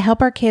takes to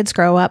help our kids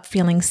grow up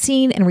feeling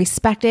seen and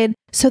respected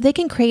so they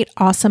can create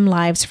awesome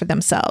lives for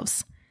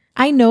themselves.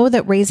 I know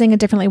that raising a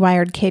differently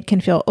wired kid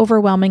can feel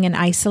overwhelming and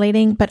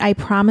isolating, but I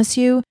promise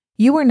you,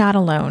 you are not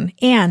alone,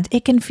 and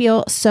it can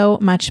feel so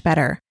much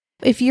better.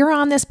 If you're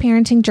on this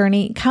parenting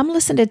journey, come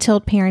listen to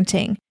Tilt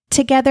Parenting.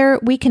 Together,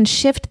 we can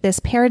shift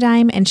this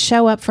paradigm and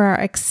show up for our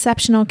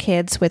exceptional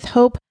kids with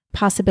hope,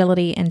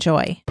 possibility, and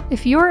joy.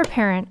 If you're a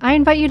parent, I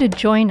invite you to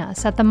join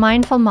us at the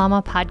Mindful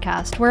Mama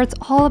podcast, where it's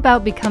all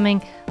about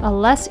becoming a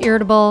less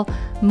irritable,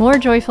 more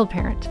joyful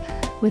parent.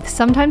 With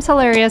sometimes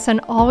hilarious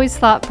and always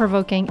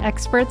thought-provoking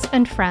experts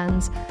and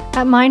friends,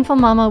 at Mindful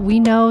Mama, we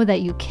know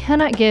that you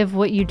cannot give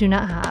what you do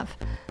not have.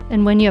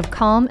 And when you have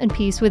calm and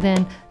peace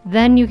within,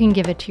 then you can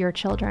give it to your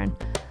children.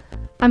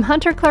 I'm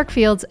Hunter Clark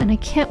Fields, and I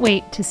can't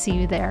wait to see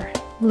you there.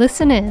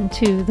 Listen in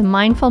to the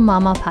Mindful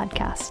Mama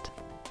podcast.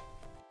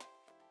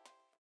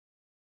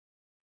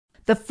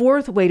 The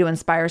fourth way to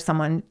inspire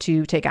someone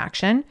to take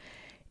action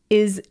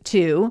is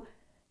to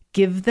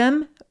give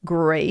them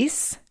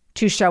grace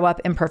to show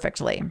up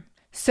imperfectly.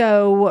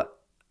 So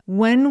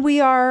when we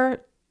are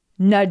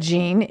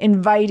nudging,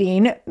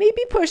 inviting,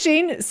 maybe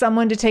pushing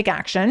someone to take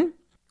action,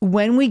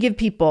 when we give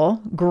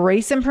people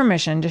grace and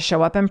permission to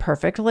show up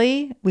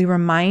imperfectly, we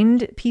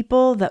remind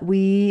people that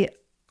we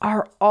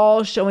are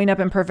all showing up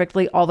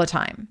imperfectly all the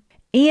time.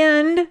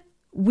 And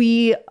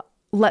we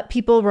let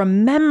people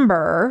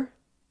remember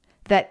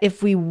that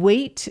if we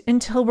wait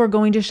until we're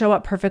going to show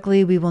up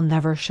perfectly, we will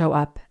never show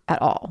up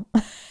at all.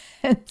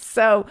 And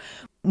so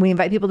we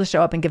invite people to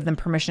show up and give them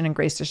permission and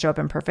grace to show up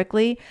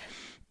imperfectly.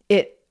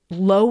 It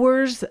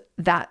lowers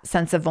that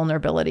sense of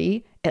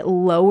vulnerability. It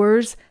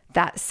lowers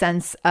that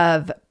sense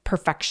of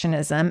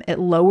perfectionism. It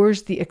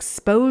lowers the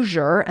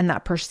exposure and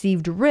that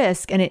perceived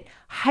risk, and it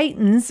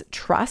heightens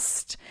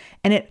trust,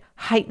 and it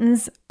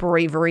heightens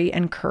bravery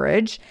and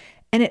courage,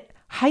 and it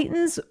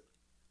heightens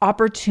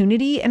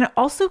opportunity, and it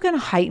also can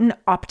heighten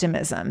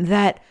optimism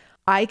that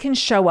I can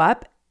show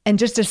up and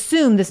just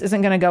assume this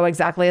isn't going to go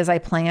exactly as I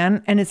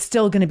plan, and it's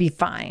still going to be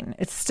fine.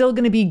 It's still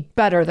going to be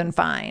better than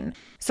fine.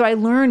 So I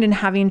learned in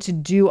having to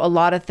do a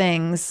lot of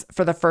things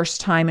for the first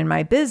time in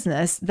my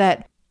business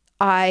that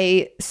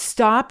I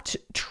stopped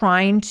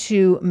trying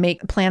to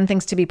plan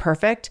things to be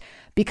perfect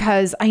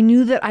because I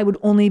knew that I would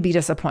only be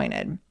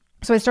disappointed.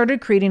 So I started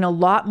creating a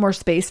lot more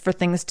space for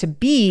things to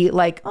be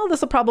like, oh,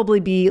 this will probably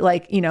be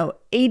like,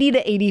 80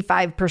 to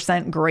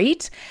 85%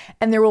 great.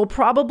 And there will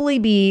probably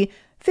be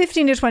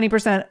 15 to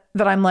 20%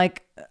 that I'm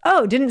like,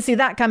 oh, didn't see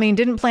that coming,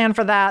 didn't plan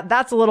for that.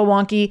 That's a little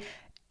wonky.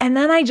 And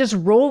then I just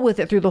roll with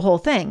it through the whole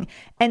thing.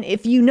 And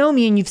if you know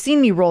me and you've seen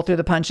me roll through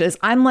the punches,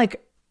 I'm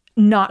like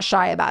not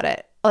shy about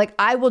it. Like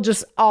I will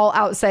just all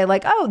out say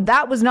like, oh,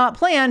 that was not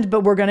planned,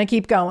 but we're going to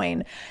keep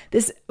going.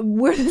 This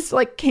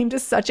came to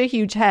such a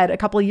huge head a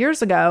couple of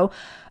years ago.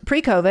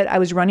 Pre-COVID, I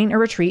was running a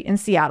retreat in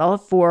Seattle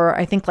for,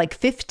 I think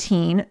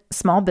 15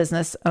 small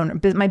business owner,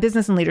 my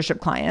business and leadership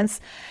clients,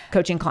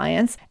 coaching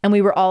clients. And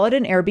we were all at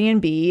an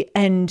Airbnb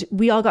and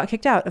we all got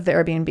kicked out of the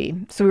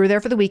Airbnb. So we were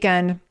there for the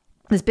weekend,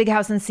 this big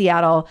house in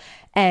Seattle,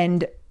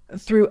 and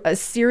through a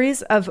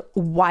series of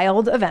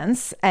wild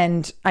events.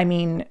 And I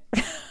mean,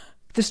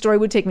 the story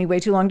would take me way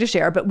too long to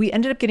share, but we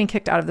ended up getting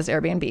kicked out of this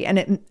Airbnb.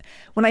 And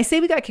when I say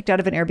we got kicked out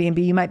of an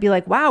Airbnb, you might be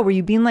like, wow, were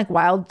you being like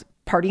wild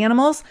party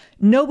animals?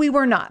 No, we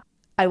were not.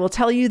 I will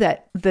tell you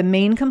that the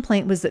main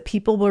complaint was that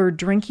people were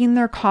drinking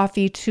their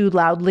coffee too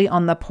loudly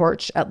on the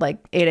porch at like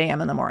 8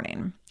 a.m. in the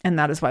morning. And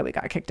that is why we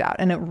got kicked out.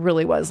 And it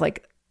really was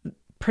like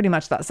pretty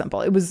much that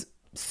simple. It was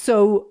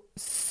so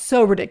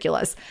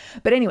ridiculous.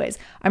 But anyways,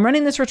 I'm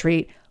running this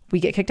retreat. We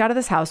get kicked out of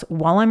this house.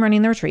 While I'm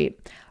running the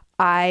retreat,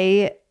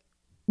 I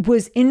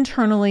was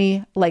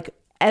internally like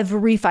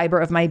every fiber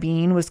of my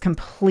being was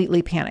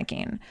completely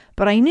panicking.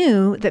 But I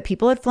knew that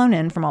people had flown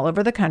in from all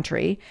over the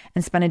country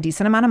and spent a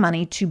decent amount of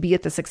money to be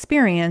at this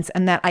experience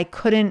and that I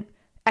couldn't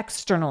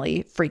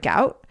externally freak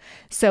out.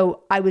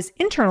 So I was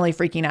internally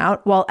freaking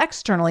out while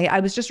externally I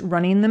was just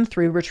running them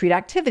through retreat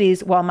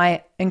activities while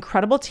my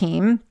incredible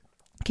team,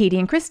 Katie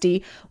and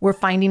Christy, were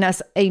finding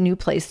us a new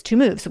place to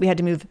move. So we had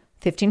to move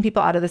 15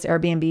 people out of this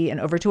Airbnb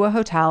and over to a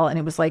hotel. And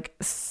it was like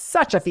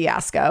such a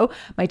fiasco.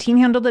 My team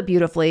handled it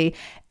beautifully.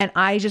 And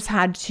I just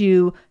had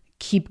to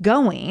keep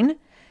going.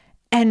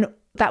 And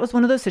that was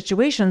one of those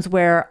situations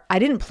where I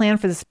didn't plan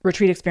for this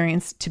retreat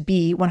experience to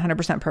be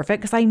 100%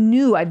 perfect because I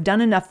knew I've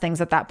done enough things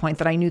at that point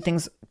that I knew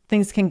things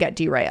can get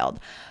derailed.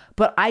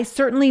 But I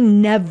certainly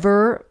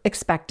never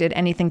expected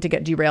anything to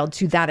get derailed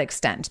to that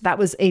extent. That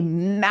was a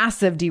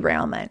massive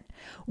derailment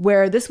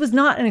where this was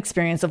not an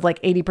experience of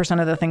like 80%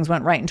 of the things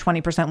went right and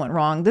 20% went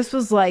wrong. This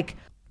was like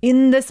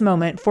in this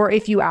moment for a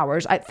few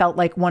hours, I felt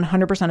like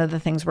 100% of the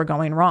things were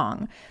going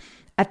wrong.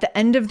 At the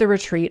end of the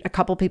retreat, a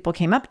couple people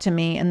came up to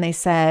me and they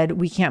said,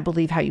 we can't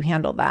believe how you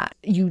handled that.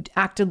 You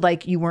acted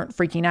like you weren't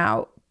freaking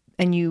out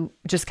and you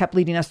just kept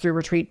leading us through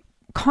retreat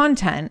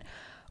content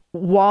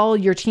while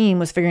your team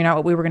was figuring out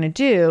what we were going to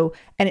do.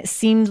 And it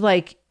seemed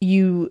like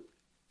you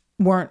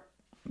weren't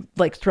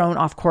like thrown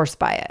off course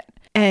by it.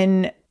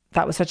 And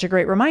that was such a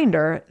great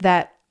reminder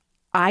that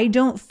I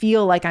don't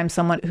feel like I'm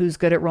someone who's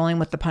good at rolling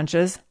with the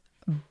punches,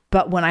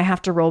 but when I have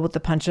to roll with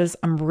the punches,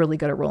 I'm really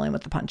good at rolling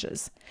with the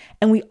punches.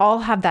 And we all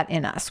have that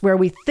in us where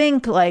we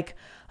think like,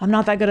 I'm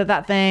not that good at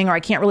that thing, or I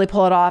can't really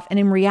pull it off. And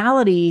in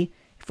reality,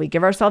 if we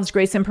give ourselves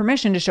grace and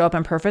permission to show up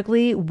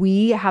imperfectly,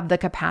 we have the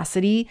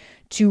capacity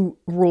to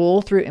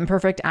roll through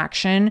imperfect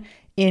action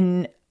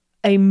in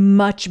a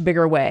much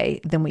bigger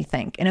way than we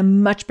think, in a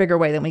much bigger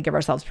way than we give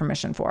ourselves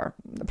permission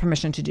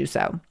to do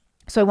so.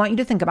 So I want you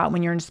to think about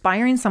when you're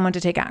inspiring someone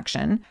to take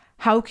action,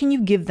 how can you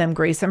give them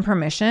grace and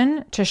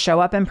permission to show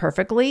up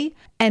imperfectly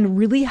and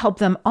really help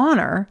them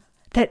honor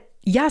that,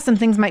 yeah, some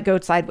things might go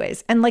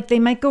sideways and like they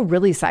might go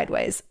really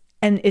sideways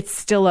and it's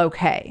still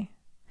okay.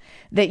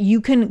 That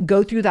you can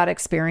go through that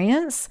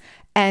experience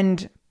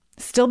and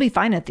still be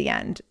fine at the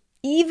end,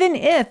 even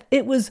if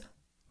it was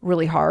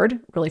really hard,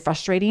 really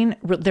frustrating.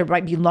 There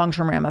might be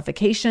long-term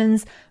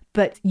ramifications,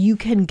 but you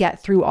can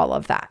get through all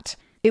of that.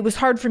 It was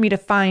hard for me to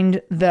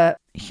find the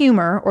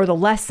humor or the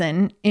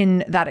lesson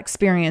in that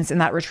experience, in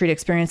that retreat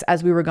experience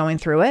as we were going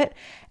through it.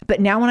 But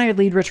now when I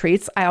lead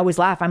retreats, I always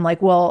laugh. I'm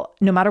like, well,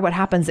 no matter what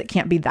happens, it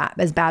can't be that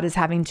as bad as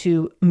having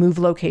to move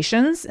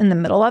locations in the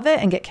middle of it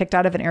and get kicked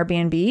out of an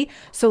Airbnb.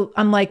 So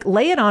I'm like,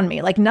 lay it on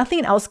me. Like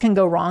nothing else can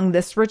go wrong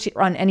this retreat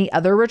on any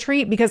other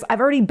retreat because I've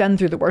already been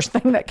through the worst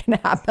thing that can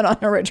happen on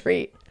a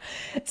retreat.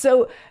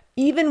 So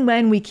even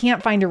when we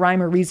can't find a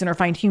rhyme or reason or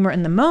find humor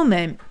in the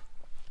moment,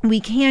 we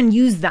can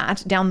use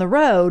that down the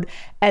road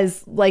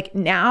as like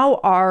now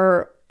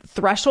our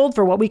threshold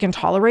for what we can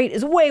tolerate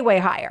is way, way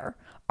higher.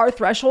 Our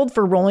threshold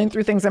for rolling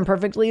through things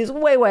imperfectly is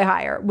way, way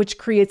higher, which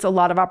creates a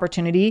lot of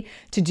opportunity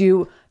to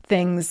do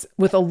things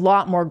with a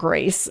lot more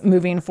grace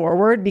moving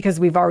forward because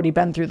we've already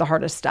been through the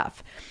hardest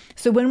stuff.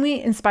 So when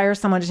we inspire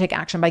someone to take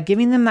action by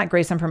giving them that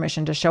grace and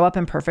permission to show up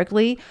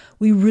imperfectly,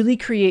 we really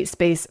create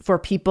space for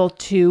people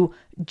to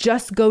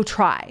just go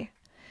try.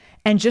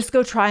 And just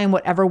go try in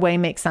whatever way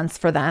makes sense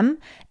for them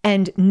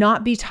and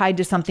not be tied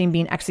to something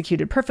being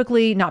executed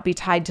perfectly, not be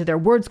tied to their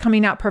words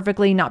coming out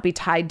perfectly, not be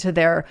tied to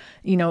their,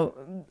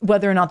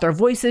 whether or not their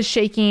voice is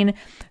shaking.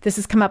 This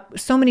has come up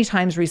so many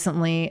times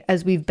recently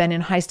as we've been in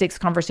high stakes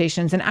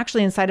conversations, and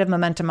actually inside of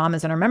Momentum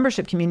Mamas in our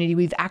membership community,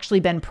 we've actually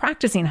been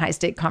practicing high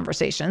stake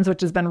conversations, which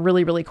has been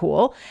really, really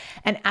cool.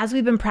 And as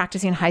we've been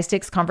practicing high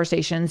stakes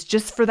conversations,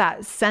 just for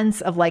that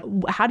sense of like,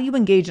 how do you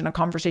engage in a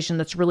conversation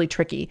that's really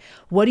tricky?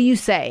 What do you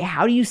say?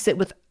 How do you sit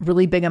with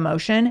really big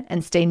emotion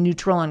and stay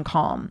neutral and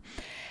calm?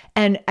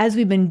 And as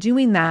we've been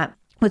doing that,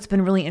 what's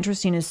been really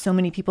interesting is so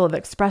many people have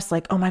expressed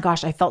like, oh my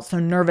gosh, I felt so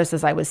nervous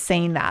as I was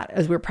saying that,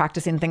 as we were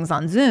practicing things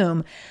on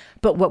Zoom.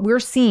 But what we're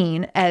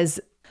seeing as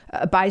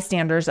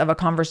bystanders of a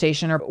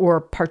conversation or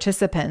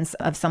participants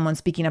of someone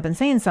speaking up and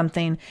saying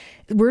something,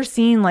 we're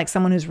seeing like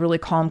someone who's really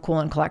calm, cool,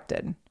 and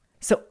collected.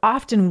 So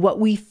often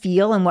what we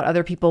feel and what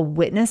other people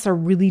witness are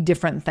really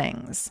different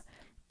things.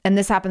 And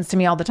this happens to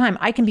me all the time.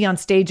 I can be on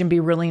stage and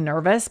be really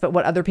nervous, but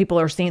what other people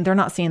are seeing, they're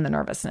not seeing the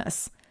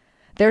nervousness.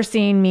 They're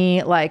seeing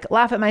me like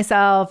laugh at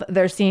myself.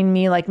 They're seeing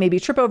me like maybe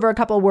trip over a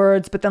couple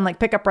words, but then like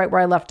pick up right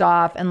where I left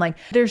off. And like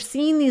they're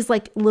seeing these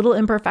like little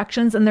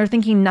imperfections and they're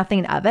thinking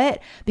nothing of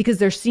it because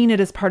they're seeing it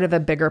as part of a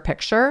bigger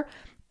picture.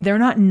 They're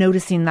not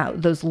noticing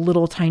those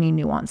little tiny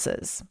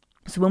nuances.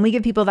 So when we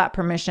give people that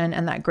permission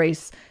and that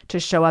grace to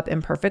show up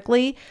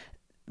imperfectly,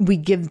 we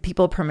give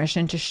people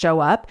permission to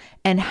show up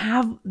and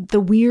have the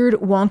weird,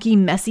 wonky,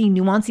 messy,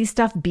 nuancy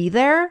stuff be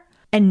there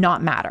and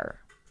not matter.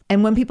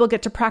 And when people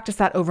get to practice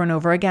that over and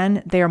over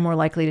again, they are more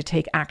likely to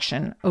take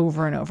action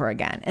over and over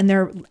again. And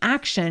their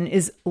action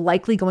is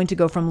likely going to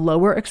go from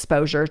lower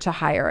exposure to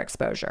higher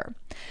exposure.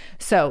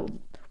 So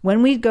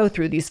when we go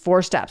through these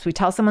 4 steps, we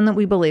tell someone that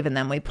we believe in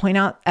them. We point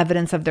out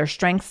evidence of their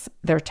strengths,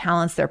 their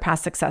talents, their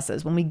past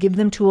successes. When we give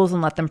them tools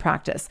and let them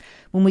practice,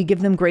 when we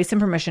give them grace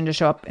and permission to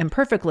show up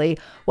imperfectly,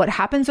 what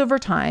happens over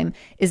time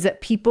is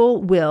that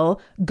people will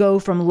go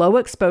from low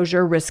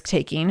exposure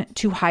risk-taking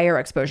to higher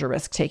exposure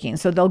risk-taking.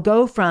 So they'll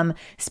go from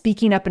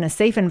speaking up in a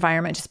safe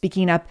environment to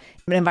speaking up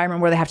in an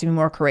environment where they have to be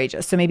more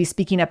courageous. So maybe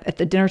speaking up at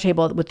the dinner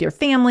table with your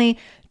family,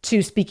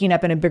 to speaking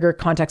up in a bigger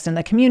context in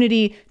the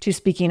community, to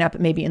speaking up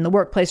maybe in the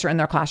workplace or in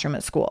their classroom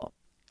at school.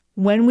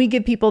 When we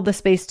give people the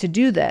space to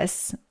do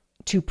this,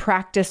 to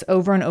practice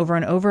over and over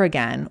and over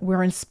again,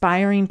 we're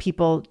inspiring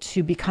people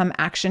to become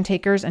action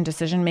takers and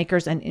decision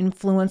makers and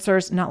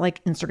influencers, not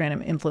like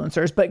Instagram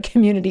influencers, but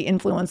community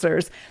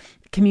influencers,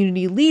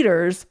 community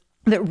leaders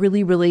that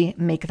really, really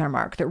make their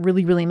mark, that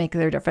really, really make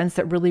their difference,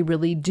 that really,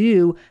 really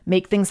do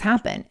make things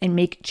happen and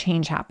make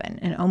change happen.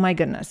 And oh my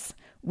goodness,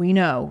 we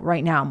know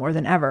right now more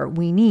than ever,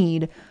 we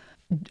need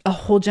a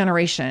whole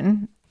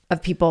generation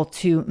of people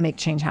to make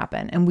change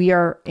happen. And we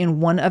are in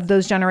one of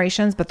those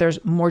generations, but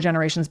there's more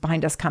generations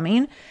behind us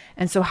coming.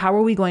 And so how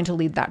are we going to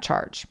lead that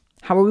charge?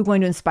 How are we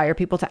going to inspire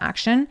people to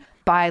action?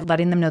 By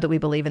letting them know that we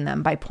believe in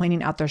them, by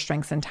pointing out their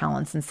strengths and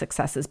talents and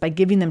successes, by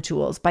giving them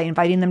tools, by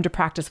inviting them to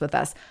practice with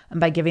us, and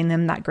by giving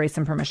them that grace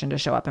and permission to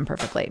show up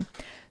imperfectly.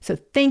 So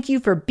thank you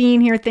for being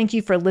here. Thank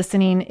you for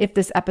listening. If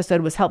this episode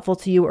was helpful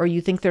to you or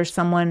you think there's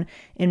someone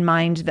in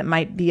mind that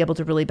might be able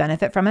to really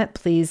benefit from it,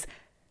 please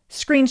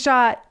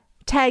screenshot,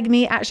 tag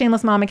me at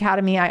Shameless Mom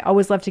Academy. I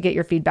always love to get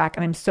your feedback,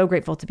 and I'm so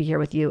grateful to be here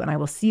with you. And I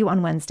will see you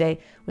on Wednesday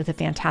with a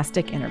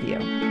fantastic interview.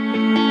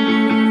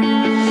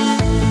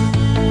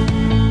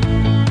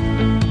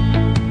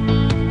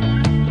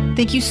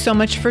 Thank you so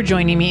much for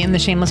joining me in the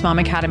Shameless Mom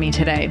Academy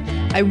today.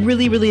 I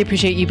really, really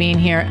appreciate you being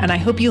here, and I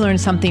hope you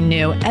learned something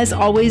new. As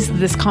always,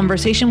 this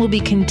conversation will be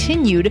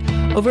continued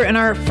over in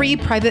our free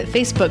private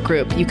Facebook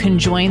group. You can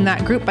join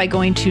that group by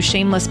going to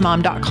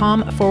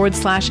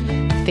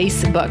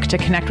shamelessmom.com/Facebook to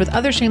connect with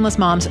other shameless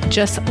moms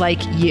just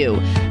like you.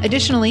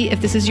 Additionally,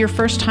 if this is your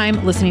first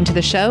time listening to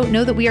the show,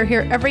 know that we are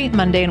here every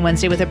Monday and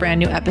Wednesday with a brand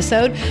new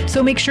episode.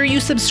 So make sure you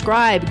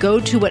subscribe. Go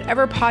to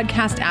whatever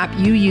podcast app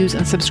you use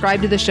and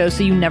subscribe to the show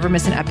so you never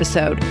miss an episode.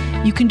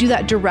 You can do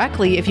that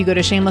directly if you go to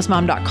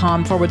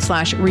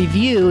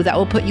shamelessmom.com/review. That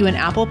will put you in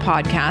Apple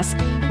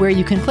Podcasts, where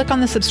you can click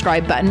on the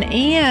subscribe button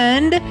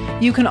and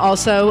you can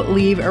also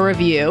leave a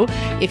review.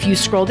 If you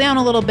scroll down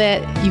a little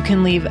bit, you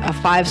can leave a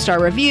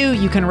 5-star review.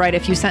 You can write a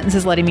few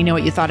sentences letting me know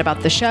what you thought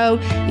about the show.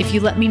 If you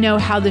let me know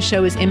how the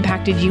show has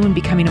impacted you in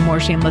becoming a more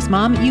shameless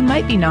mom, you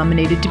might be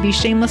nominated to be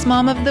Shameless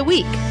Mom of the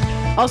Week.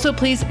 Also,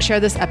 please share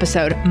this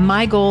episode.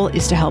 My goal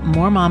is to help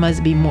more mamas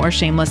be more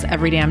shameless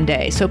every damn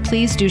day. So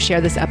please do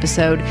share this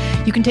episode.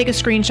 You can take a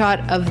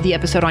screenshot of the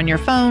episode on your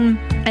phone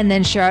and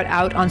then share it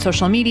out on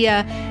social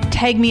media.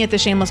 Tag me at the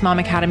Shameless Mom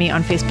Academy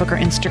on Facebook or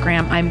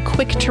Instagram. I'm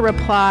quick to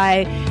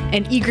reply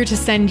and eager to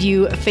send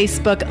you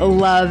Facebook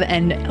love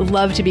and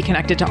love to be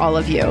connected to all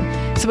of you.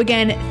 So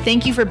again,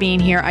 thank you for being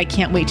here. I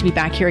can't wait to be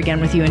back here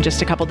again with you in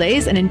just a couple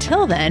days. And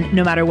until then,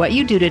 no matter what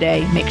you do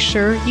today, make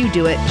sure you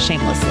do it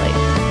shamelessly.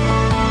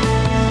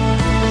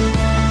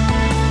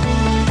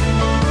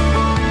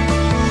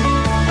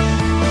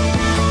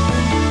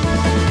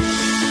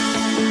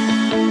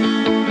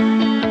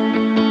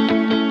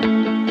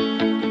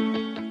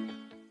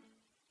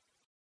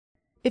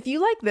 If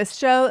you like this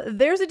show,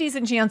 there's a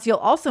decent chance you'll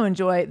also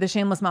enjoy the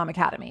Shameless Mom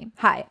Academy.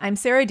 Hi, I'm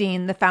Sarah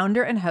Dean, the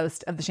founder and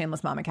host of the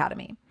Shameless Mom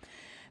Academy.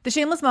 The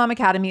Shameless Mom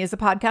Academy is a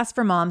podcast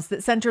for moms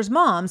that centers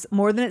moms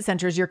more than it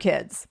centers your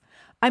kids.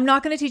 I'm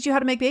not going to teach you how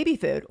to make baby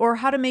food or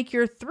how to make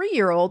your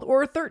 3-year-old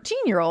or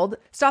 13-year-old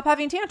stop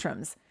having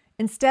tantrums.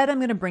 Instead, I'm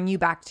going to bring you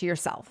back to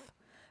yourself.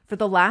 For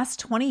the last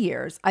 20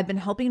 years, I've been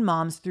helping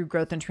moms through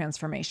growth and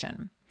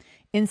transformation.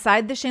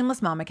 Inside the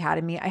Shameless Mom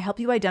Academy, I help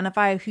you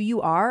identify who you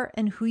are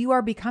and who you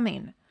are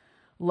becoming.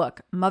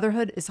 Look,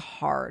 motherhood is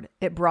hard.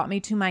 It brought me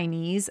to my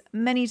knees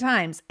many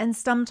times and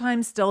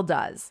sometimes still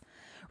does.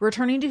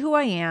 Returning to who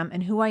I am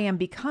and who I am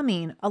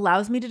becoming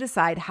allows me to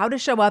decide how to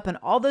show up in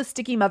all those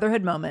sticky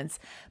motherhood moments,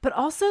 but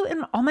also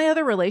in all my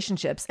other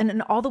relationships and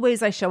in all the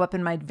ways I show up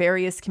in my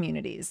various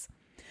communities.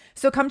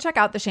 So come check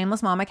out the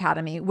Shameless Mom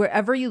Academy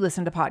wherever you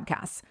listen to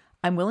podcasts.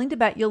 I'm willing to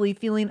bet you'll leave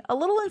feeling a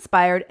little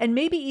inspired and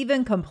maybe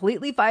even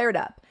completely fired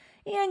up.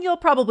 And you'll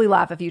probably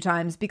laugh a few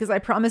times because I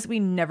promise we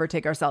never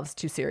take ourselves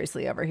too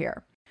seriously over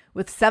here.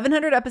 With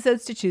 700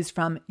 episodes to choose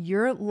from,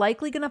 you're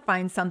likely going to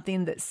find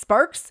something that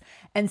sparks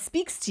and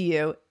speaks to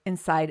you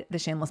inside the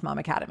Shameless Mom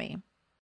Academy.